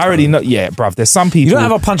 No, I already know. Yeah, bruv. There's some people. You don't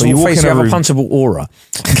have a punchable face, you have a punchable aura.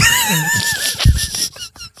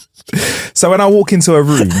 So when I walk into a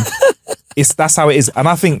room, that's how it is. And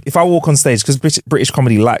I think if I walk on stage, because British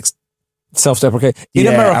comedy likes self-deprecate. In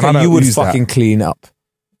America, you would fucking clean up.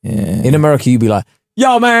 Yeah. In America, you'd be like,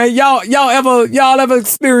 yo, man, y'all ever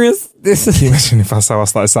experienced this? Can you imagine if that's how I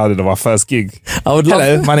started sounding on my first gig? I would love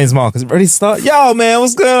Hello, my name's Marcus. Ready to start? Yo, man,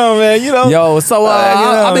 what's going on, man? You know? Yo, so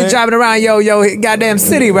I've been driving around goddamn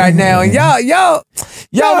city right now, and yo,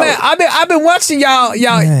 man, I've been watching y'all, and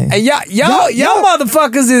y'all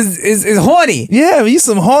motherfuckers is horny. Yeah, you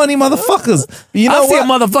some horny motherfuckers. You know I see a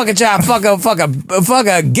motherfucker try to fuck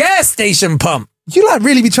a gas station pump. You like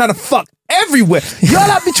really be trying to fuck everywhere. Y'all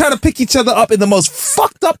like be trying to pick each other up in the most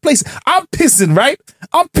fucked up places. I'm pissing, right?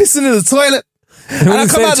 I'm pissing in the toilet. And I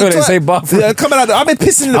come out the toilet, say bathroom. Yeah, coming out. I've been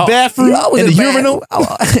pissing in the bathroom, in the urinal. I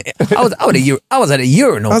was at a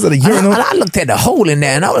urinal. And I looked at the hole in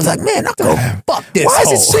there, and I was like, man, I'm gonna fuck this hole. Why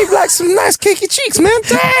is it shaped like some nice cakey cheeks, man?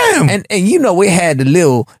 Damn. And you know, we had the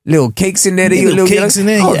little cakes in there. Little cakes in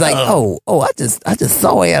there. I was like, I just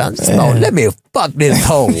saw it. I just thought, let me fuck this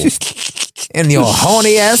hole. In your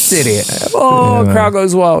horny ass city. Crowd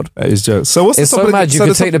goes wild. That is jokes. So what's the top so mad you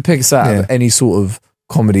can take the pics out of any sort of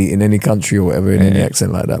comedy in any country or whatever in any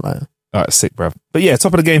accent like that. Like, all right, sick, bruv. But yeah,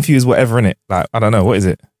 top of the game for you is whatever, innit? Like, I don't know, what is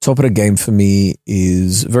it? Top of the game for me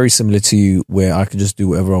is very similar to you, where I can just do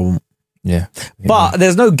whatever I want. Yeah. But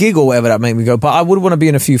there's no gig or whatever that make me go. But I would want to be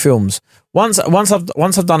in a few films. Once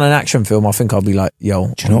I've done an action film, I think I'll be like,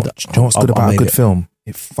 yo. Do you know what's good about a good film?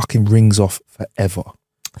 It fucking rings off forever.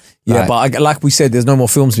 Yeah, but like we said, there's no more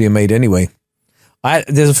films being made anyway.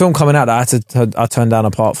 There's a film coming out that I turned down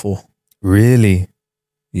a part for. Really?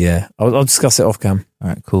 Yeah, I'll discuss it off cam. All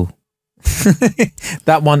right, cool.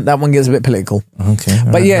 that one gets a bit political. Okay,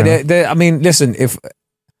 but yeah, I mean, listen. Do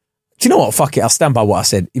you know what? Fuck it. I'll stand by what I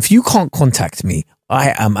said. If you can't contact me,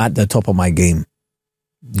 I am at the top of my game.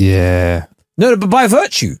 Yeah. No, but by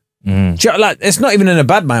virtue. Like, it's not even in a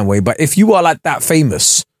bad mind way, but if you are like that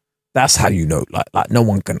famous, that's how you know. Like no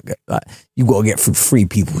one can get, like, you got to get through 3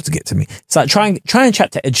 people to get to me. It's like try and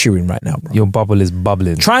chat to Ed Sheeran right now, bro. Your bubble is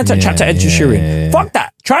bubbling. Try and chat to Ed Sheeran. Yeah. Fuck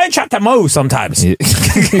that. Try and chat to Mo sometimes. Yeah.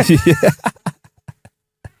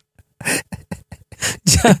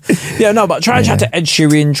 But try and chat to Ed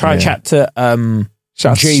Sheeran. Try and chat to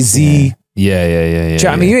Jay-Z. Yeah. Do you know what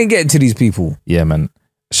I mean? You ain't getting to these people. Yeah, man.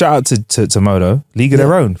 Shout out to Modo. League of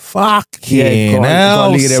Their Own. Fuck yeah,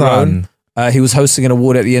 hell, League of Their Own. He was hosting an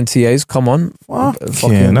award at the NTAs. Come on.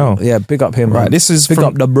 Fucking no. Yeah, big up him. Right, man. this is big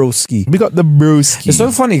up the broski. Big up the broski. It's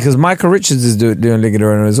so funny because Michael Richards is doing League of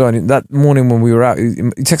Their Own as well. And that morning when we were out, he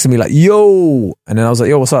texted me like, yo. And then I was like,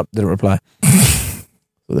 yo, what's up? Didn't reply. So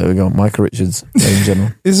there we go. Michael Richards in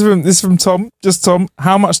general. This is from Tom. Just Tom.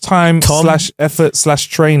 How much time / effort /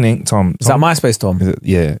 training? Tom. Is that MySpace Tom?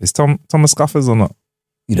 Is Thomas Scuffers or not?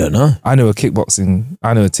 You don't know. I know a kickboxing.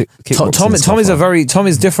 Tom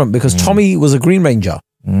is different because Tommy was a Green Ranger.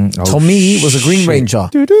 Tommy was a Green Ranger.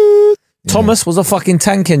 Thomas was a fucking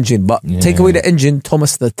tank engine, but take away the engine,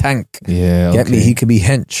 Thomas the tank. Yeah, get me? He could be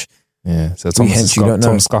hench. Yeah, so Tom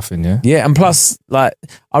Scuffing, yeah. Yeah, and plus, like,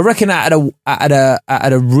 I reckon out of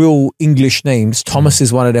real English names, Thomas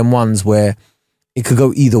is one of them ones where it could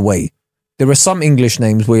go either way. There are some English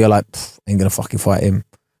names where you're like, ain't gonna fucking fight him.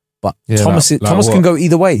 But Thomas can go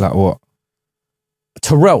either way. Like what?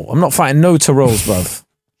 Terrell. I'm not fighting no Terrells, bruv.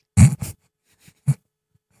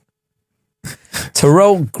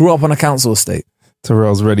 Terrell grew up on a council estate.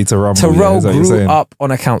 Terrell's ready to rumble. Terrell grew up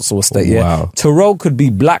on a council estate. Yeah. Wow. Terrell could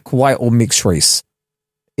be black, white, or mixed race.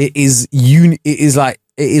 It is a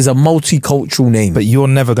multicultural name. But you're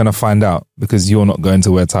never gonna find out because you're not going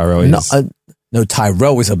to where Tyrell is. No,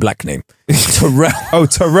 Tyrell is a black name. Terrell. Oh,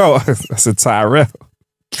 Terrell. I said Tyrell.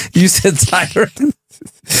 You said Tyrell.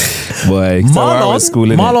 Boy,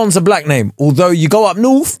 Marlon's a black name. Although you go up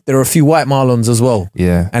north, there are a few white Marlons as well.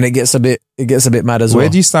 Yeah, and it gets a bit mad as well. Where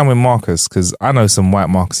do you stand with Marcus? Because I know some white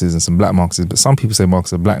Marcuses and some black Marcuses, but some people say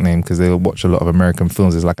Marcus is a black name because they watch a lot of American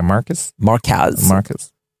films. It's like a Marcus.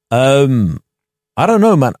 I don't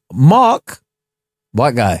know, man. Mark,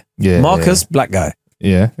 white guy. Yeah. Marcus, black guy.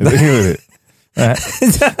 Yeah. Right.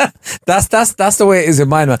 that's the way it is in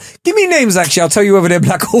mine, man. Give me names, actually. I'll tell you whether they're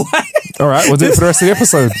black or white. All right, we'll do it for the rest of the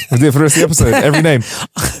episode. Every name.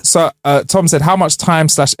 So Tom said, how much time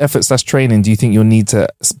 / effort / training do you think you'll need to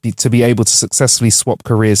be able to successfully swap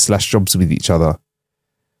careers / jobs with each other?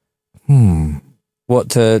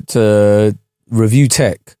 What, to review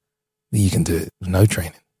tech? You can do it with no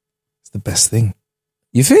training. It's the best thing.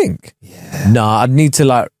 You think? Yeah. Nah, I'd need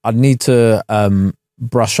to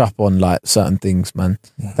brush up on like certain things, man.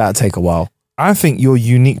 That'd take a while. I think your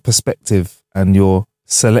unique perspective and your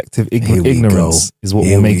selective ignorance is what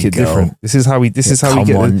will make it different. This is how we get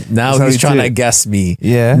now he's trying to gas me.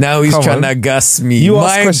 Yeah. Now he's trying to gas me. You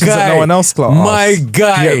ask questions that no one else can ask.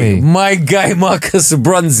 My guy Marcus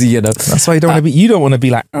Brunzi, you know. That's why you don't want to be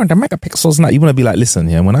like, oh, the megapixels and that. You want to be like, listen,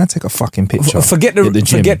 yeah, when I take a fucking picture, forget the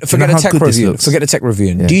tech review. Forget the tech review.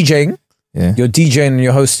 Yeah. DJing. Yeah. You're DJing and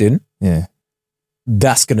you're hosting. Yeah.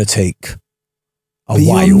 That's gonna take a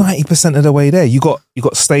while. You're 90% of the way there. You got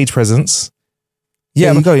stage presence. Yeah,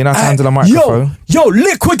 there you go. You know how to handle a microphone. Yo,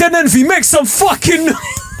 Liquid and Envy, make some fucking.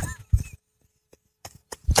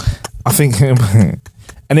 I think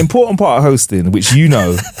an important part of hosting, which you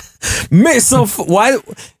know, make some. Why?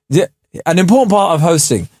 Yeah, an important part of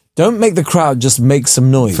hosting. Don't make the crowd just make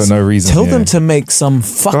some noise for no reason. Tell them to make some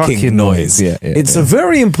fucking noise. It's a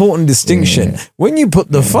very important distinction. Yeah. When you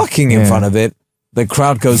put the fucking in front of it, the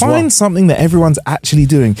crowd goes, find something that everyone's actually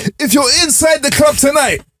doing. If you're inside the club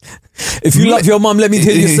tonight, if you love your mum, let me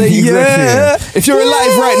hear you say yeah. If you're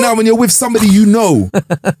alive right now and you're with somebody you know.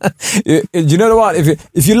 You know what?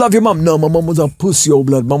 If you love your mum, no, my mum was a pussy, old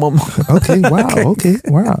blood. My mum. Okay,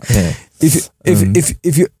 wow. Yeah.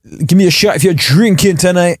 If you give me a shot if you're drinking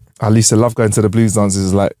tonight. I used to love going to the blues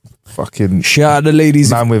dances, like fucking shout out the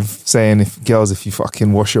ladies. Man with saying if you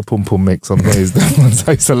fucking wash your pum pum, make some noise.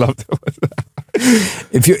 I used to love that.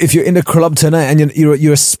 If you're in the club tonight and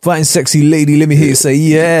you're a fine sexy lady, let me hear you say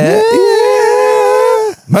yeah.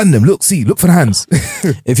 Man, them look for the hands.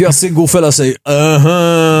 If you're a single fella, say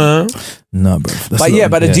no, bro. But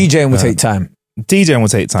the DJing will take time. DJing will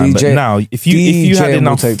take time. But now, if you had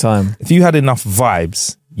enough, take time. If you had enough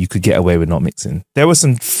vibes, you could get away with not mixing. There are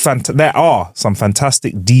some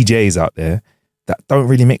fantastic DJs out there that don't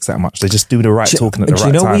really mix that much. They just do the right talking at the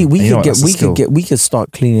right time. We could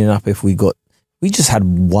start cleaning up if we just had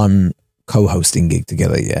one co-hosting gig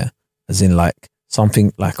together, yeah. As in like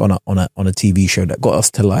something like on a TV show that got us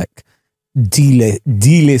to like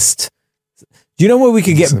D-list. Do you know where we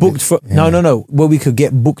could get booked for? Yeah. No. Where we could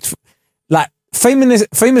get booked for, like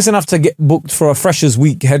famous enough to get booked for a Freshers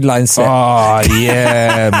Week headline set. Oh,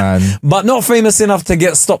 yeah, man. But not famous enough to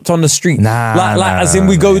get stopped on the street. As in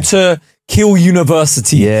we go to Kiel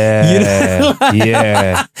University. Yeah. You know?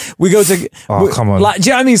 Yeah. We go to... come on. Like, do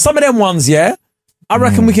you know what I mean? Some of them ones, yeah? I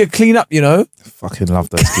reckon we could clean up, you know? Fucking love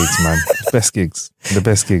those gigs, man. Best gigs. The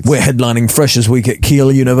best gigs. We're headlining Freshers Week at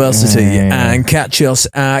Kiel University and catch us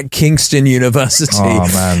at Kingston University. Oh,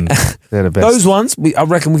 man. They're the best. Those ones, I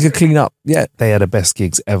reckon we could clean up. Yeah. They are the best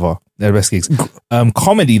gigs ever. They're the best gigs.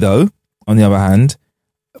 Comedy, though, on the other hand,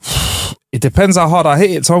 it depends how hard I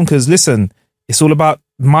hit it, Tom, because listen, it's all about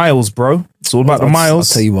miles, bro. It's all about the miles.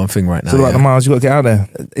 I'll tell you one thing right now. It's all about the miles. You got to get out there.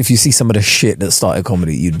 If you see some of the shit that started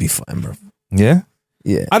comedy, you'd be fine, bro. Yeah?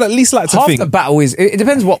 Yeah. I'd at least like to Half think. the battle is, it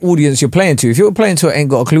depends what audience you're playing to. If you're playing to an ain't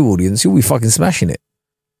got a clue audience, you'll be fucking smashing it.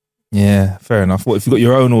 Yeah, fair enough. What if you've got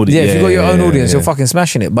your own audience? Yeah, if you've got your own audience, you're fucking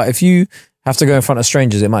smashing it. But if you have to go in front of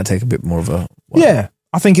strangers, it might take a bit more of a... Yeah.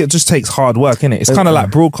 I think it just takes hard work, innit? It's kind of like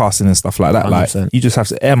broadcasting and stuff like that. 100%. Like, you just have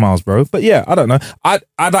to air miles, bro. But yeah, I don't know. I'd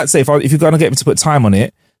like to say, if you're going to get me to put time on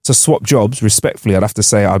it, to swap jobs, respectfully, I'd have to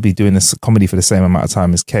say I'd be doing this comedy for the same amount of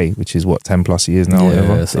time as Kay, which is what, 10 plus years now, Yeah,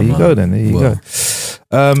 whatever. There you go then. There you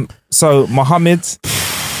go. So, Mohammed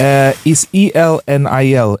is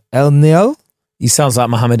E-L-N-I-L. El-Niel? He sounds like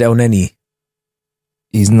Mohammed El Neni.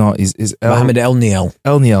 He's not. He's Mohammed El Niel.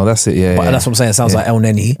 El Niel, that's it, yeah. But that's what I'm saying. It sounds like El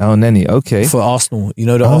Neni. El Neni, okay. For Arsenal. You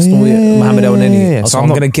know the Arsenal? yeah. Mohammed El Neni. Yeah. So I'm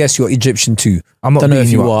going to guess you're Egyptian too. I'm not Don't know beating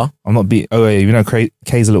if you up. are. I'm not beating. Oh, yeah, you know,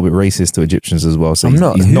 Kay's a little bit racist to Egyptians as well. So I'm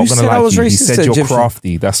not. He's Who not going said to I like was you. He racist said to you're Egyptians?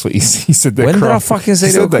 crafty. That's what he said. They're When did I crafty. fucking say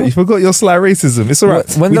He they were said that? You forgot your sly racism. It's all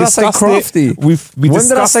right. When did I say crafty? We When discussed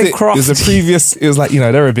did I say it. crafty? It was a previous. It was like, you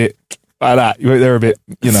know, they're a bit like that. They're a bit,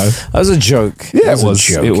 you know. That was a joke. Yeah, That it was.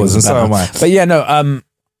 a joke. It was, and so am I. But yeah, no.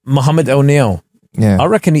 Mohammed El Niel. Yeah. I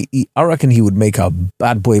reckon he would make a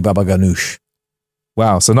bad boy Baba Ganoush.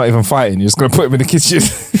 Wow. So not even fighting. You're just going to put him in the kitchen.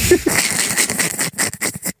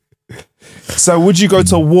 So would you go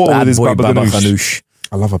to war Bad with his boy Baba Ganoush? Ganoush.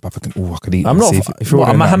 I love a Baba Ganoush. Oh, I could eat. I'm not.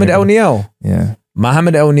 Mohammed El Niel. Yeah.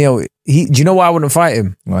 Mohammed El Niel. Do you know why I wouldn't fight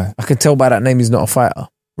him? Why? I could tell by that name he's not a fighter.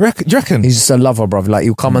 Do you reckon? He's just a lover, bro. Like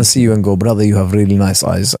he'll come and see you and go, brother, you have really nice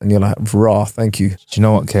eyes, and you're like, rah, thank you. Do you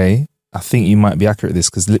know what, Kay? I think you might be accurate at this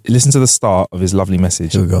because listen to the start of his lovely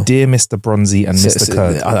message. Here we go. Dear Mr. Bronzy and Mr.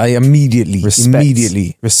 Kurd. I immediately, Respect.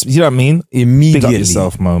 immediately, You know what I mean? immediately. Big up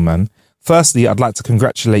yourself, Mo, man. Firstly, I'd like to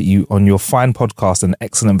congratulate you on your fine podcast and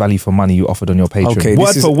excellent value for money you offered on your Patreon. Okay,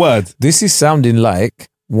 word for word. This is sounding like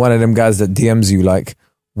one of them guys that DMs you like,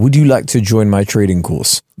 would you like to join my trading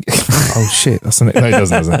course? Oh, shit. No, it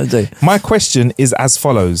doesn't. My question is as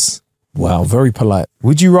follows. Wow, very polite.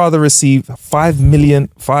 Would you rather receive 5 million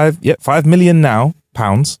now,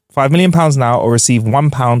 pounds, £5 million now, or receive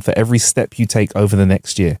 £1 for every step you take over the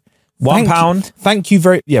next year? £1? Thank you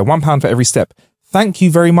 £1 for every step. Thank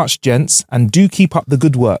you very much, gents, and do keep up the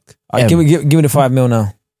good work. Give me the 5 mil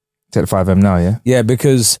now. Take the 5M now, yeah? Yeah,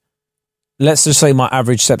 because let's just say my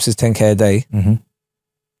average steps is 10k a day. Mm-hmm.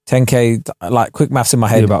 10k, like quick maths in my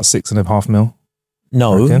Be head. about 6.5 mil.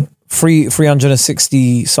 No,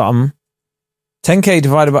 360 something. 10k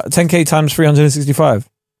divided by 10k times 365.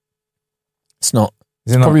 It's not.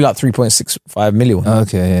 Is it Probably like 3.65 million.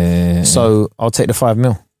 Okay, yeah. So I'll take the 5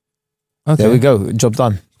 mil. Okay. There we go. Job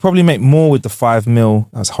done. Probably make more with the 5 mil.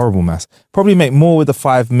 That's horrible maths. Probably make more with the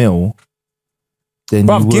 5 mil than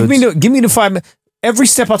you would. Give me the 5 mil. Every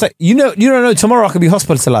step I take. You don't know. Tomorrow I could be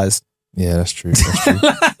hospitalized. Yeah, that's true. That's true. Do you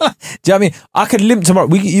know what I mean? I could limp tomorrow.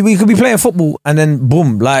 We could be playing football and then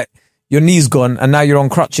boom, like your knee's gone and now you're on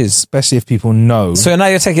crutches. Especially if people know. So now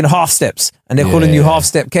you're taking half steps and they're calling you half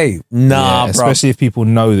step K. Nah, bro. Especially if people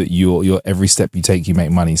know that your every step you take, you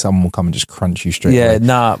make money. Someone will come and just crunch you straight away.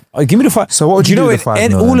 Nah. Give me the 5. So what would you do with the 5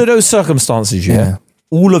 in mil all then? of those circumstances,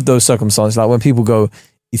 all of those circumstances, like when people go,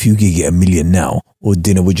 if you could get $1 million now or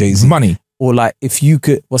dinner with Jay-Z. Money. Or like if you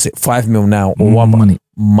could, 5 mil now or money.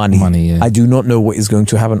 Yeah. I do not know what is going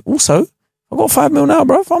to happen. Also, I've got 5 mil now,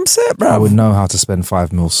 bro. I'm set, bro. I would know how to spend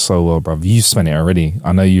 5 mil so well, bro. You spent it already.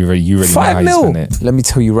 I know you already know how you spend it. Let me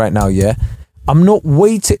tell you right now, yeah. I'm not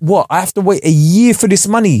waiting. What? I have to wait a year for this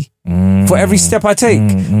money for every step I take.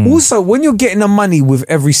 Also, when you're getting the money with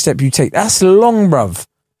every step you take, that's long, bruv.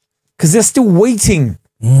 Because they're still waiting.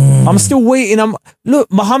 I'm still waiting.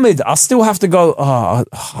 Look, Mohammed, I still have to go.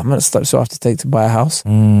 How much steps do I have to take to buy a house?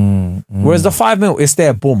 Whereas the 5 mil, it's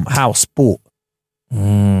there, boom, house, bought.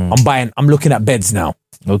 I'm looking at beds now.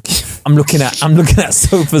 Okay. I'm looking at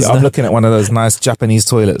sofas. I'm looking at one of those nice Japanese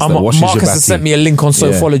toilets that washes Marcus your has sent batty. me a link on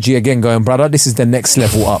Sofology again, going, brother, this is the next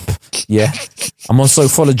level up. Yeah, I'm on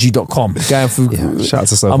Sofology.com. Going through. Shout out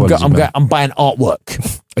to Sofology. I'm buying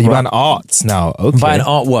artwork. Are you buying arts now? Okay. I'm buying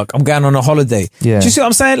artwork. I'm going on a holiday. Yeah. Do you see what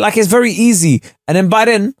I'm saying? Like, it's very easy, and then by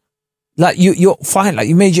then, like you're fine. Like,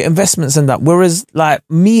 you made your investments and that. Whereas, like,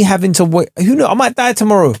 me having to wait, who knows? I might die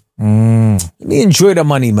tomorrow. Let me enjoy the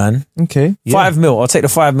money, man. Okay. Yeah. 5 mil. I'll take the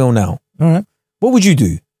 5 mil now. All right. What would you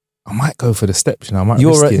do? I might go for the steps, you know. I might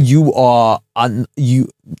risk it.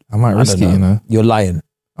 I might risk it, you know. You're lying.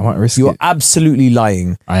 I might risk You're it. absolutely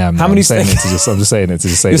lying. I am. How many steps? steps? I'm just saying it to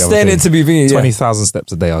just say You're the other saying thing. it to be thinking, 20,000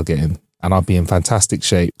 steps a day I'll get in, and I'll be in fantastic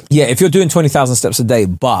shape. Yeah, if you're doing 20,000 steps a day,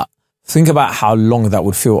 but think about how long that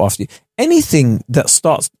would feel after you. Anything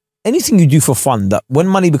you do for fun, that when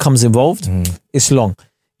money becomes involved, it's long.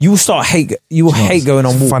 You will hate going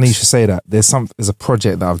on walks. Funny you should say that. There's a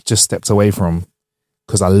project that I've just stepped away from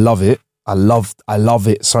because I love it. I love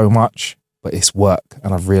it so much, but it's work,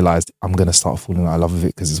 and I've realised I'm gonna start falling out of love with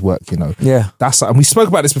it because it's work, you know. Yeah, and we spoke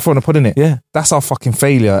about this before in the pod, innit? Yeah, that's our fucking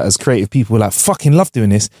failure as creative people. We're like, fucking love doing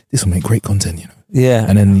this. This will make great content, you know. Yeah,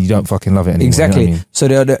 and then you don't fucking love it anymore. Exactly. You know what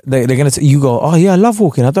I mean? So they're gonna you go, oh yeah, I love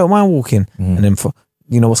walking. I don't mind walking, and then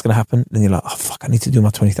you know what's gonna happen? Then you're like, oh fuck, I need to do my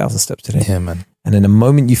 20,000 steps today. Yeah, man. And then the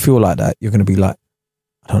moment you feel like that, you're gonna be like,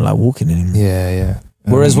 I don't like walking anymore. Yeah.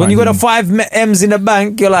 Whereas when you got the 5 M's in the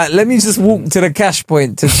bank, you're like, let me just walk to the cash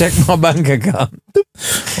point to check my bank account.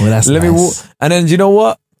 Well, that's let nice. me walk. And then, do you know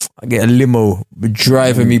what? I get a limo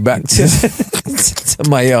driving me back to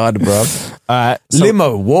my yard, bro.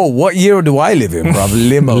 Limo. Whoa, what year do I live in, bro?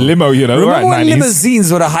 Limo. You know. Remember when 90s?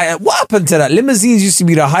 limousines were the height? What happened to that? Limousines used to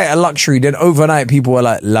be the height of luxury. Then overnight, people were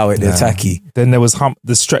like, "Low it, they're tacky." Then there was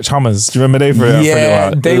the stretch Hummers. Do you remember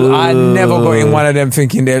they? I never got in one of them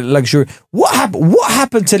thinking they're luxury. What happened? What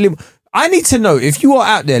happened to limo? I need to know. If you are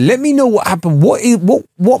out there, let me know what happened.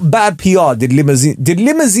 What bad PR did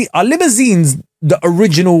limousine? Are limousines the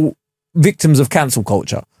original victims of cancel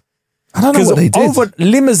culture? I don't know what they did.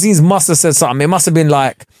 Limousines must have said something. It must have been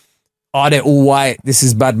like, they're all white. This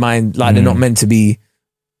is bad mind. Like, they're not meant to be.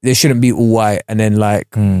 They shouldn't be all white. And then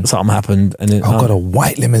like something happened. And then I've got a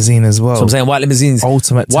white limousine as well. So I'm saying white limousines.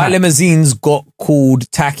 White limousines got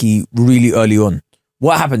called tacky really early on.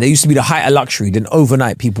 What happened? They used to be the height of luxury. Then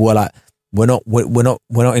overnight, people were like, we're not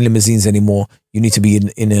in limousines anymore. You need to be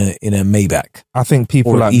in a Maybach. I think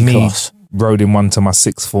people like E-class. Me rode in one to my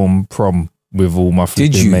sixth form prom with all my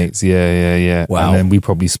flipping mates. Yeah. Wow. And then we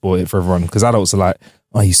probably sport it for everyone. Because adults are like,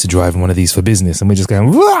 I used to drive in one of these for business. And we're just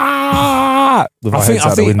going, Wah! With our heads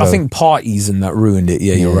out the window. I think parties and that ruined it.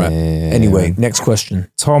 Yeah, you're right. Anyway, next question.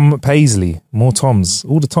 Tom Paisley. More Toms.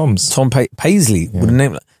 All the Toms. Tom Paisley. With a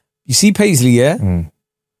name. You see Paisley, yeah? Do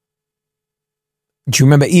you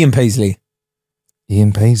remember Ian Paisley?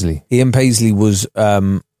 Ian Paisley was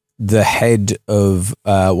the head of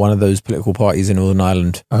one of those political parties in Northern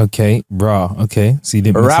Ireland. Okay, okay. So you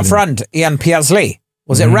didn't Reverend Ian Paisley.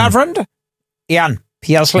 Was it Reverend Ian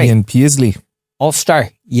Paisley? Ian Paisley.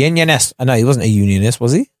 Ulster Unionist. I know he wasn't a unionist,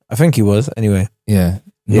 was he? I think he was. Anyway. Yeah.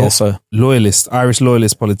 So Irish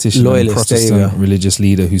loyalist politician, and Protestant religious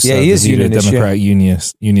leader who served as the Democratic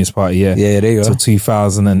Unionist Party. Yeah, there you go. Until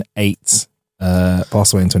 2008.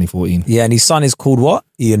 Passed away in 2014. Yeah, and his son is called what?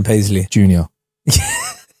 Ian Paisley Jr.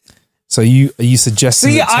 So are you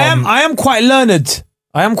suggesting? See, I am quite learned.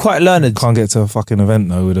 Can't get to a fucking event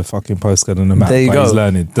though with a fucking postcard and a map. There you go. He's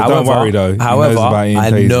learned. Don't worry though. However, I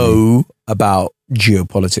know about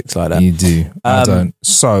geopolitics like that. You do. I don't.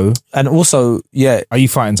 So, and also, are you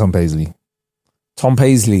fighting Tom Paisley? Tom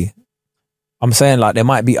Paisley. I'm saying like there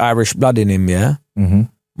might be Irish blood in him. Yeah. Mm-hmm.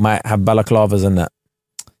 Might have balaclavas and that.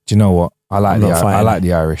 Do you know what? I like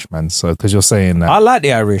the Irish, man. So because you're saying that, I like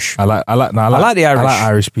the Irish. I like the Irish. I like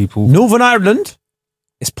Irish people. Northern Ireland,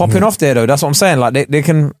 it's popping off there though. That's what I'm saying. Like they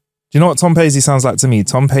can. Do you know what Tom Paisley sounds like to me?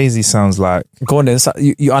 Tom Paisley sounds like. Go on then.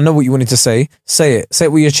 I know what you wanted to say. Say it. Say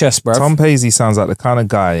it with your chest, bro. Tom Paisley sounds like the kind of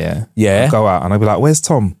guy. Yeah. I'll go out and I'll be like, "Where's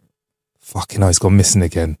Tom? Fucking hell, he's gone missing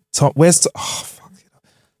again. Tom, where's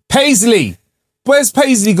Paisley? Where's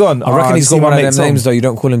Paisley gone? I reckon he's got one of them names though. You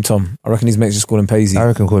don't call him Tom. I reckon his mates just call him Paisley. I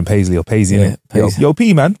reckon call him Paisley or Paisley. Yeah, innit? Yo,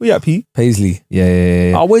 P man, where you at, P? Paisley.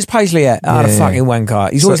 Yeah. Oh, where's Paisley at? The fucking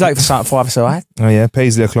wanker. He's always late for something 5 so right? Oh yeah,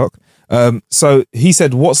 Paisley o'clock. So he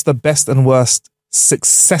said, "What's the best and worst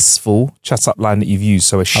successful chat up line that you've used?"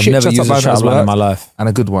 So I've never used a chat up line in my life, and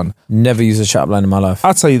a good one. Never used a chat up line in my life.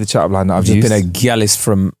 I'll tell you the chat up line that I've used. Been a gallus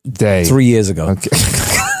from 3 years ago. Okay.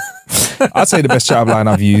 I'll tell you the best chat up line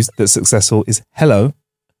I've used that's successful is hello.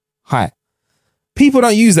 Hi. People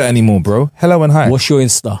don't use that anymore, bro. Hello and hi. What's your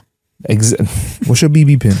Insta? What's your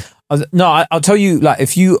BB pin? No, I'll tell you, like,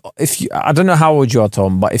 if you, I don't know how old you are,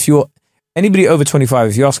 Tom, but if you're anybody over 25,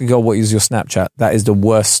 if you ask a girl what is your Snapchat, that is the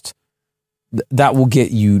worst. That will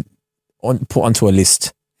get you put onto a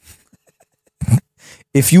list.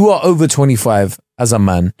 If you are over 25 as a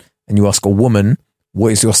man and you ask a woman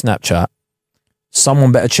what is your Snapchat,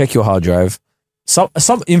 someone better check your hard drive.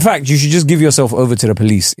 In fact, you should just give yourself over to the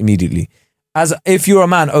police immediately. As if you're a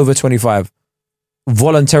man over 25,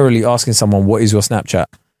 voluntarily asking someone what is your Snapchat,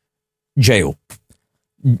 jail.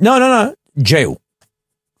 No, jail.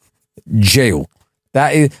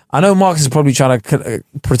 That is. I know Marcus is probably trying to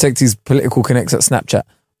protect his political connects at Snapchat,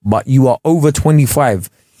 but you are over 25.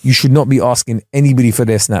 You should not be asking anybody for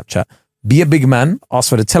their Snapchat. Be a big man. Ask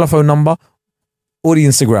for the telephone number or the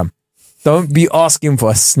Instagram. Don't be asking for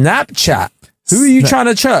a Snapchat. Who are you trying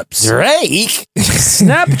to chirp? Drake.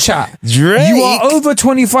 Snapchat. Drake. You are over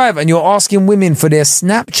 25 and you're asking women for their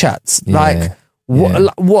Snapchats. Yeah.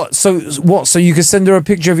 Like, what? So you can send her a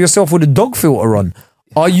picture of yourself with a dog filter on.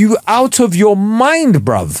 Are you out of your mind,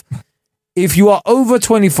 bruv? If you are over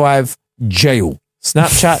 25, jail.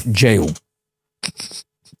 Snapchat, jail.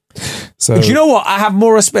 So, but you know what? I have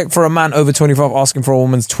more respect for a man over 25 asking for a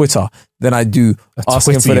woman's Twitter than I do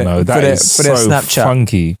asking for their Snapchat.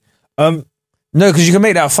 Funky. No, because you can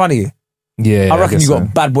make that funny. Yeah, I reckon you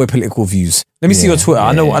got bad boy political views. Let me see your Twitter.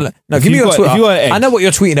 I know. No, give me your Twitter. I know what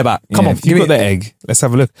you're tweeting about. Come on, if you got the egg, let's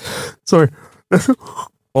have a look. Sorry.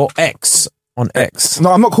 Or X on X.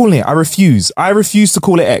 No, I'm not calling it. I refuse. I refuse to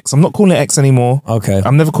call it X. I'm not calling it X anymore. Okay.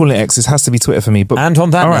 I'm never calling it X. This has to be Twitter for me. But and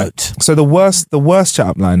on that note, so the worst chat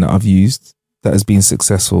up line that I've used that has been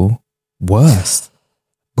successful. Worst.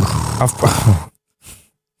 I've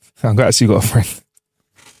actually got a friend.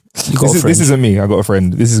 This isn't me. I got a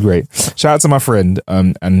friend. This is great. Shout out to my friend.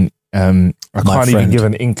 I can't even give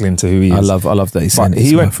an inkling to who he is. I love that he's saying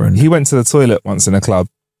it's my friend. He went to the toilet once in a club,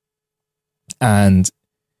 and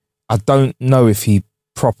I don't know if he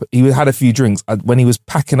had a few drinks. When he was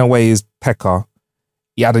packing away his pecker,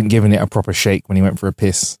 he hadn't given it a proper shake when he went for a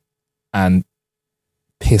piss, and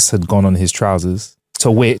piss had gone on his trousers.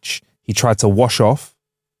 To which he tried to wash off,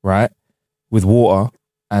 right, with water.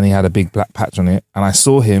 And he had a big black patch on it. And I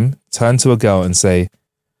saw him turn to a girl and say,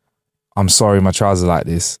 "I'm sorry my trousers are like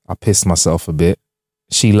this. I pissed myself a bit."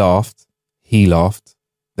 She laughed. He laughed.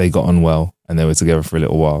 They got on well. And they were together for a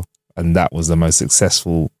little while. And that was the most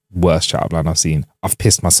successful, worst chat line I've seen. I've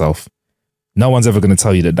pissed myself. No one's ever going to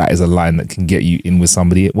tell you that is a line that can get you in with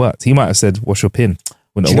somebody. It worked. He might have said, "What's your pin?"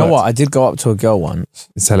 Do you know what? I did go up to a girl once.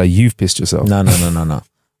 And tell her, "You've pissed yourself." No.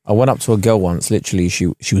 I went up to a girl once. Literally, she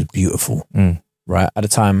was beautiful. Right, at the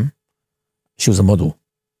time, she was a model.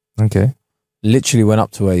 Okay. Literally went up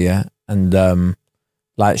to her, yeah, and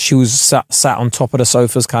like she was sat on top of the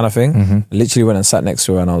sofas, kind of thing. Mm-hmm. I literally went and sat next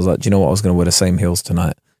to her, and I was like, "Do you know what? I was going to wear the same heels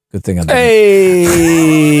tonight. Good thing I didn't." Hey,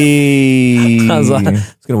 I was like, "I was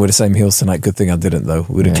going to wear the same heels tonight. Good thing I didn't, though.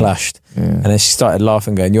 We'd have clashed." Yeah. And then she started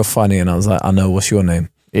laughing, going, "You're funny," and I was like, "I know. What's your name?"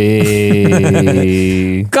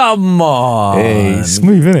 Hey. Come on. Hey,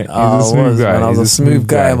 smooth, innit? I was a smooth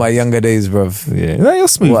guy in my younger days, bruv. Yeah. No, you're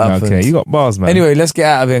smooth now, okay. You got bars, man. Anyway, let's get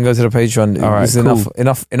out of here and go to the Patreon. All right, cool.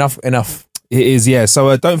 Enough. It is, yeah.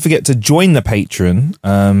 So don't forget to join the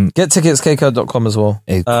Patreon. Get tickets, kcode.com as well.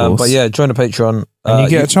 Of course. But yeah, join the Patreon. And you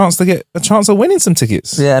get a chance of winning some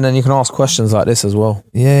tickets. Yeah, and then you can ask questions like this as well.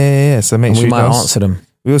 Yeah. So make sure we might answer them.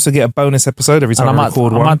 We also get a bonus episode every time we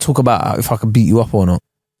record one. I might talk about if I could beat you up or not.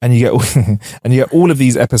 And you get all of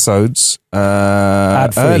these episodes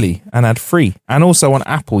early and ad free. And also on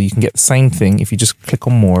Apple, you can get the same thing if you just click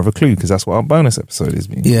on More of a Clue, because that's what our bonus episode is.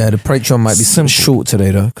 Yeah, the Patreon might be short today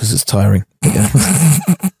though, because it's tiring. Yeah.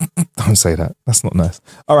 Don't say that. That's not nice.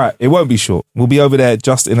 All right, it won't be short. We'll be over there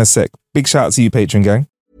just in a sec. Big shout out to you, Patreon gang.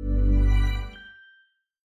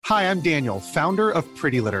 Hi, I'm Daniel, founder of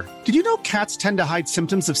Pretty Litter. Did you know cats tend to hide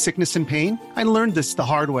symptoms of sickness and pain? I learned this the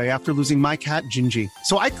hard way after losing my cat, Gingy.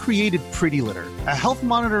 So I created Pretty Litter, a health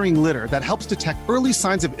monitoring litter that helps detect early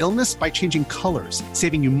signs of illness by changing colors,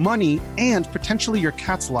 saving you money and potentially your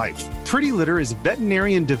cat's life. Pretty Litter is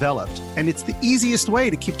veterinarian developed, and it's the easiest way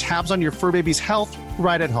to keep tabs on your fur baby's health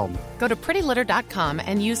right at home. Go to prettylitter.com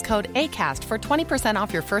and use code ACAST for 20%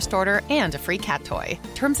 off your first order and a free cat toy.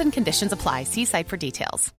 Terms and conditions apply. See site for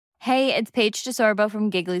details. Hey, it's Paige DeSorbo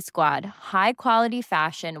from Giggly Squad. High quality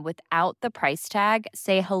fashion without the price tag.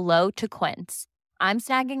 Say hello to Quince. I'm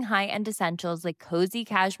snagging high-end essentials like cozy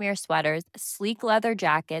cashmere sweaters, sleek leather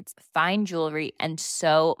jackets, fine jewelry, and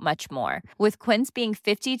so much more. With Quince being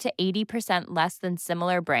 50 to 80% less than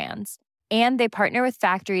similar brands. And they partner with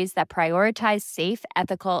factories that prioritize safe,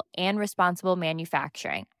 ethical, and responsible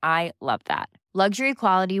manufacturing. I love that. Luxury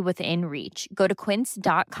quality within reach. Go to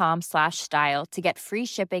quince.com/style to get free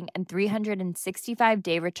shipping and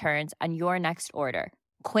 365-day returns on your next order.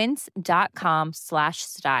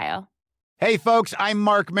 Quince.com/style. Hey folks, I'm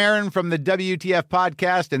Mark Maron from the WTF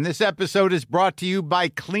Podcast, and this episode is brought to you by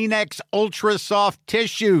Kleenex Ultra Soft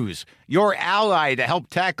Tissues, your ally to help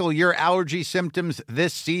tackle your allergy symptoms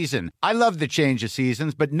this season. I love the change of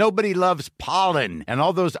seasons, but nobody loves pollen and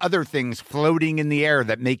all those other things floating in the air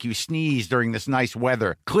that make you sneeze during this nice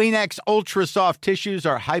weather. Kleenex Ultra Soft Tissues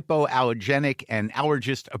are hypoallergenic and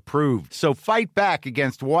allergist approved, so fight back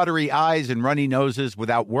against watery eyes and runny noses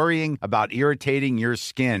without worrying about irritating your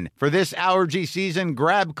skin. For this allergy season,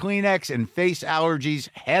 grab Kleenex and face allergies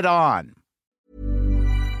head on.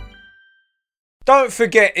 Don't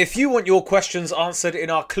forget, if you want your questions answered in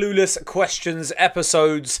our Clueless Questions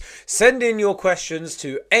episodes, send in your questions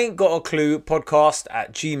to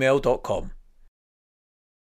ain'tgotacluepodcast@gmail.com.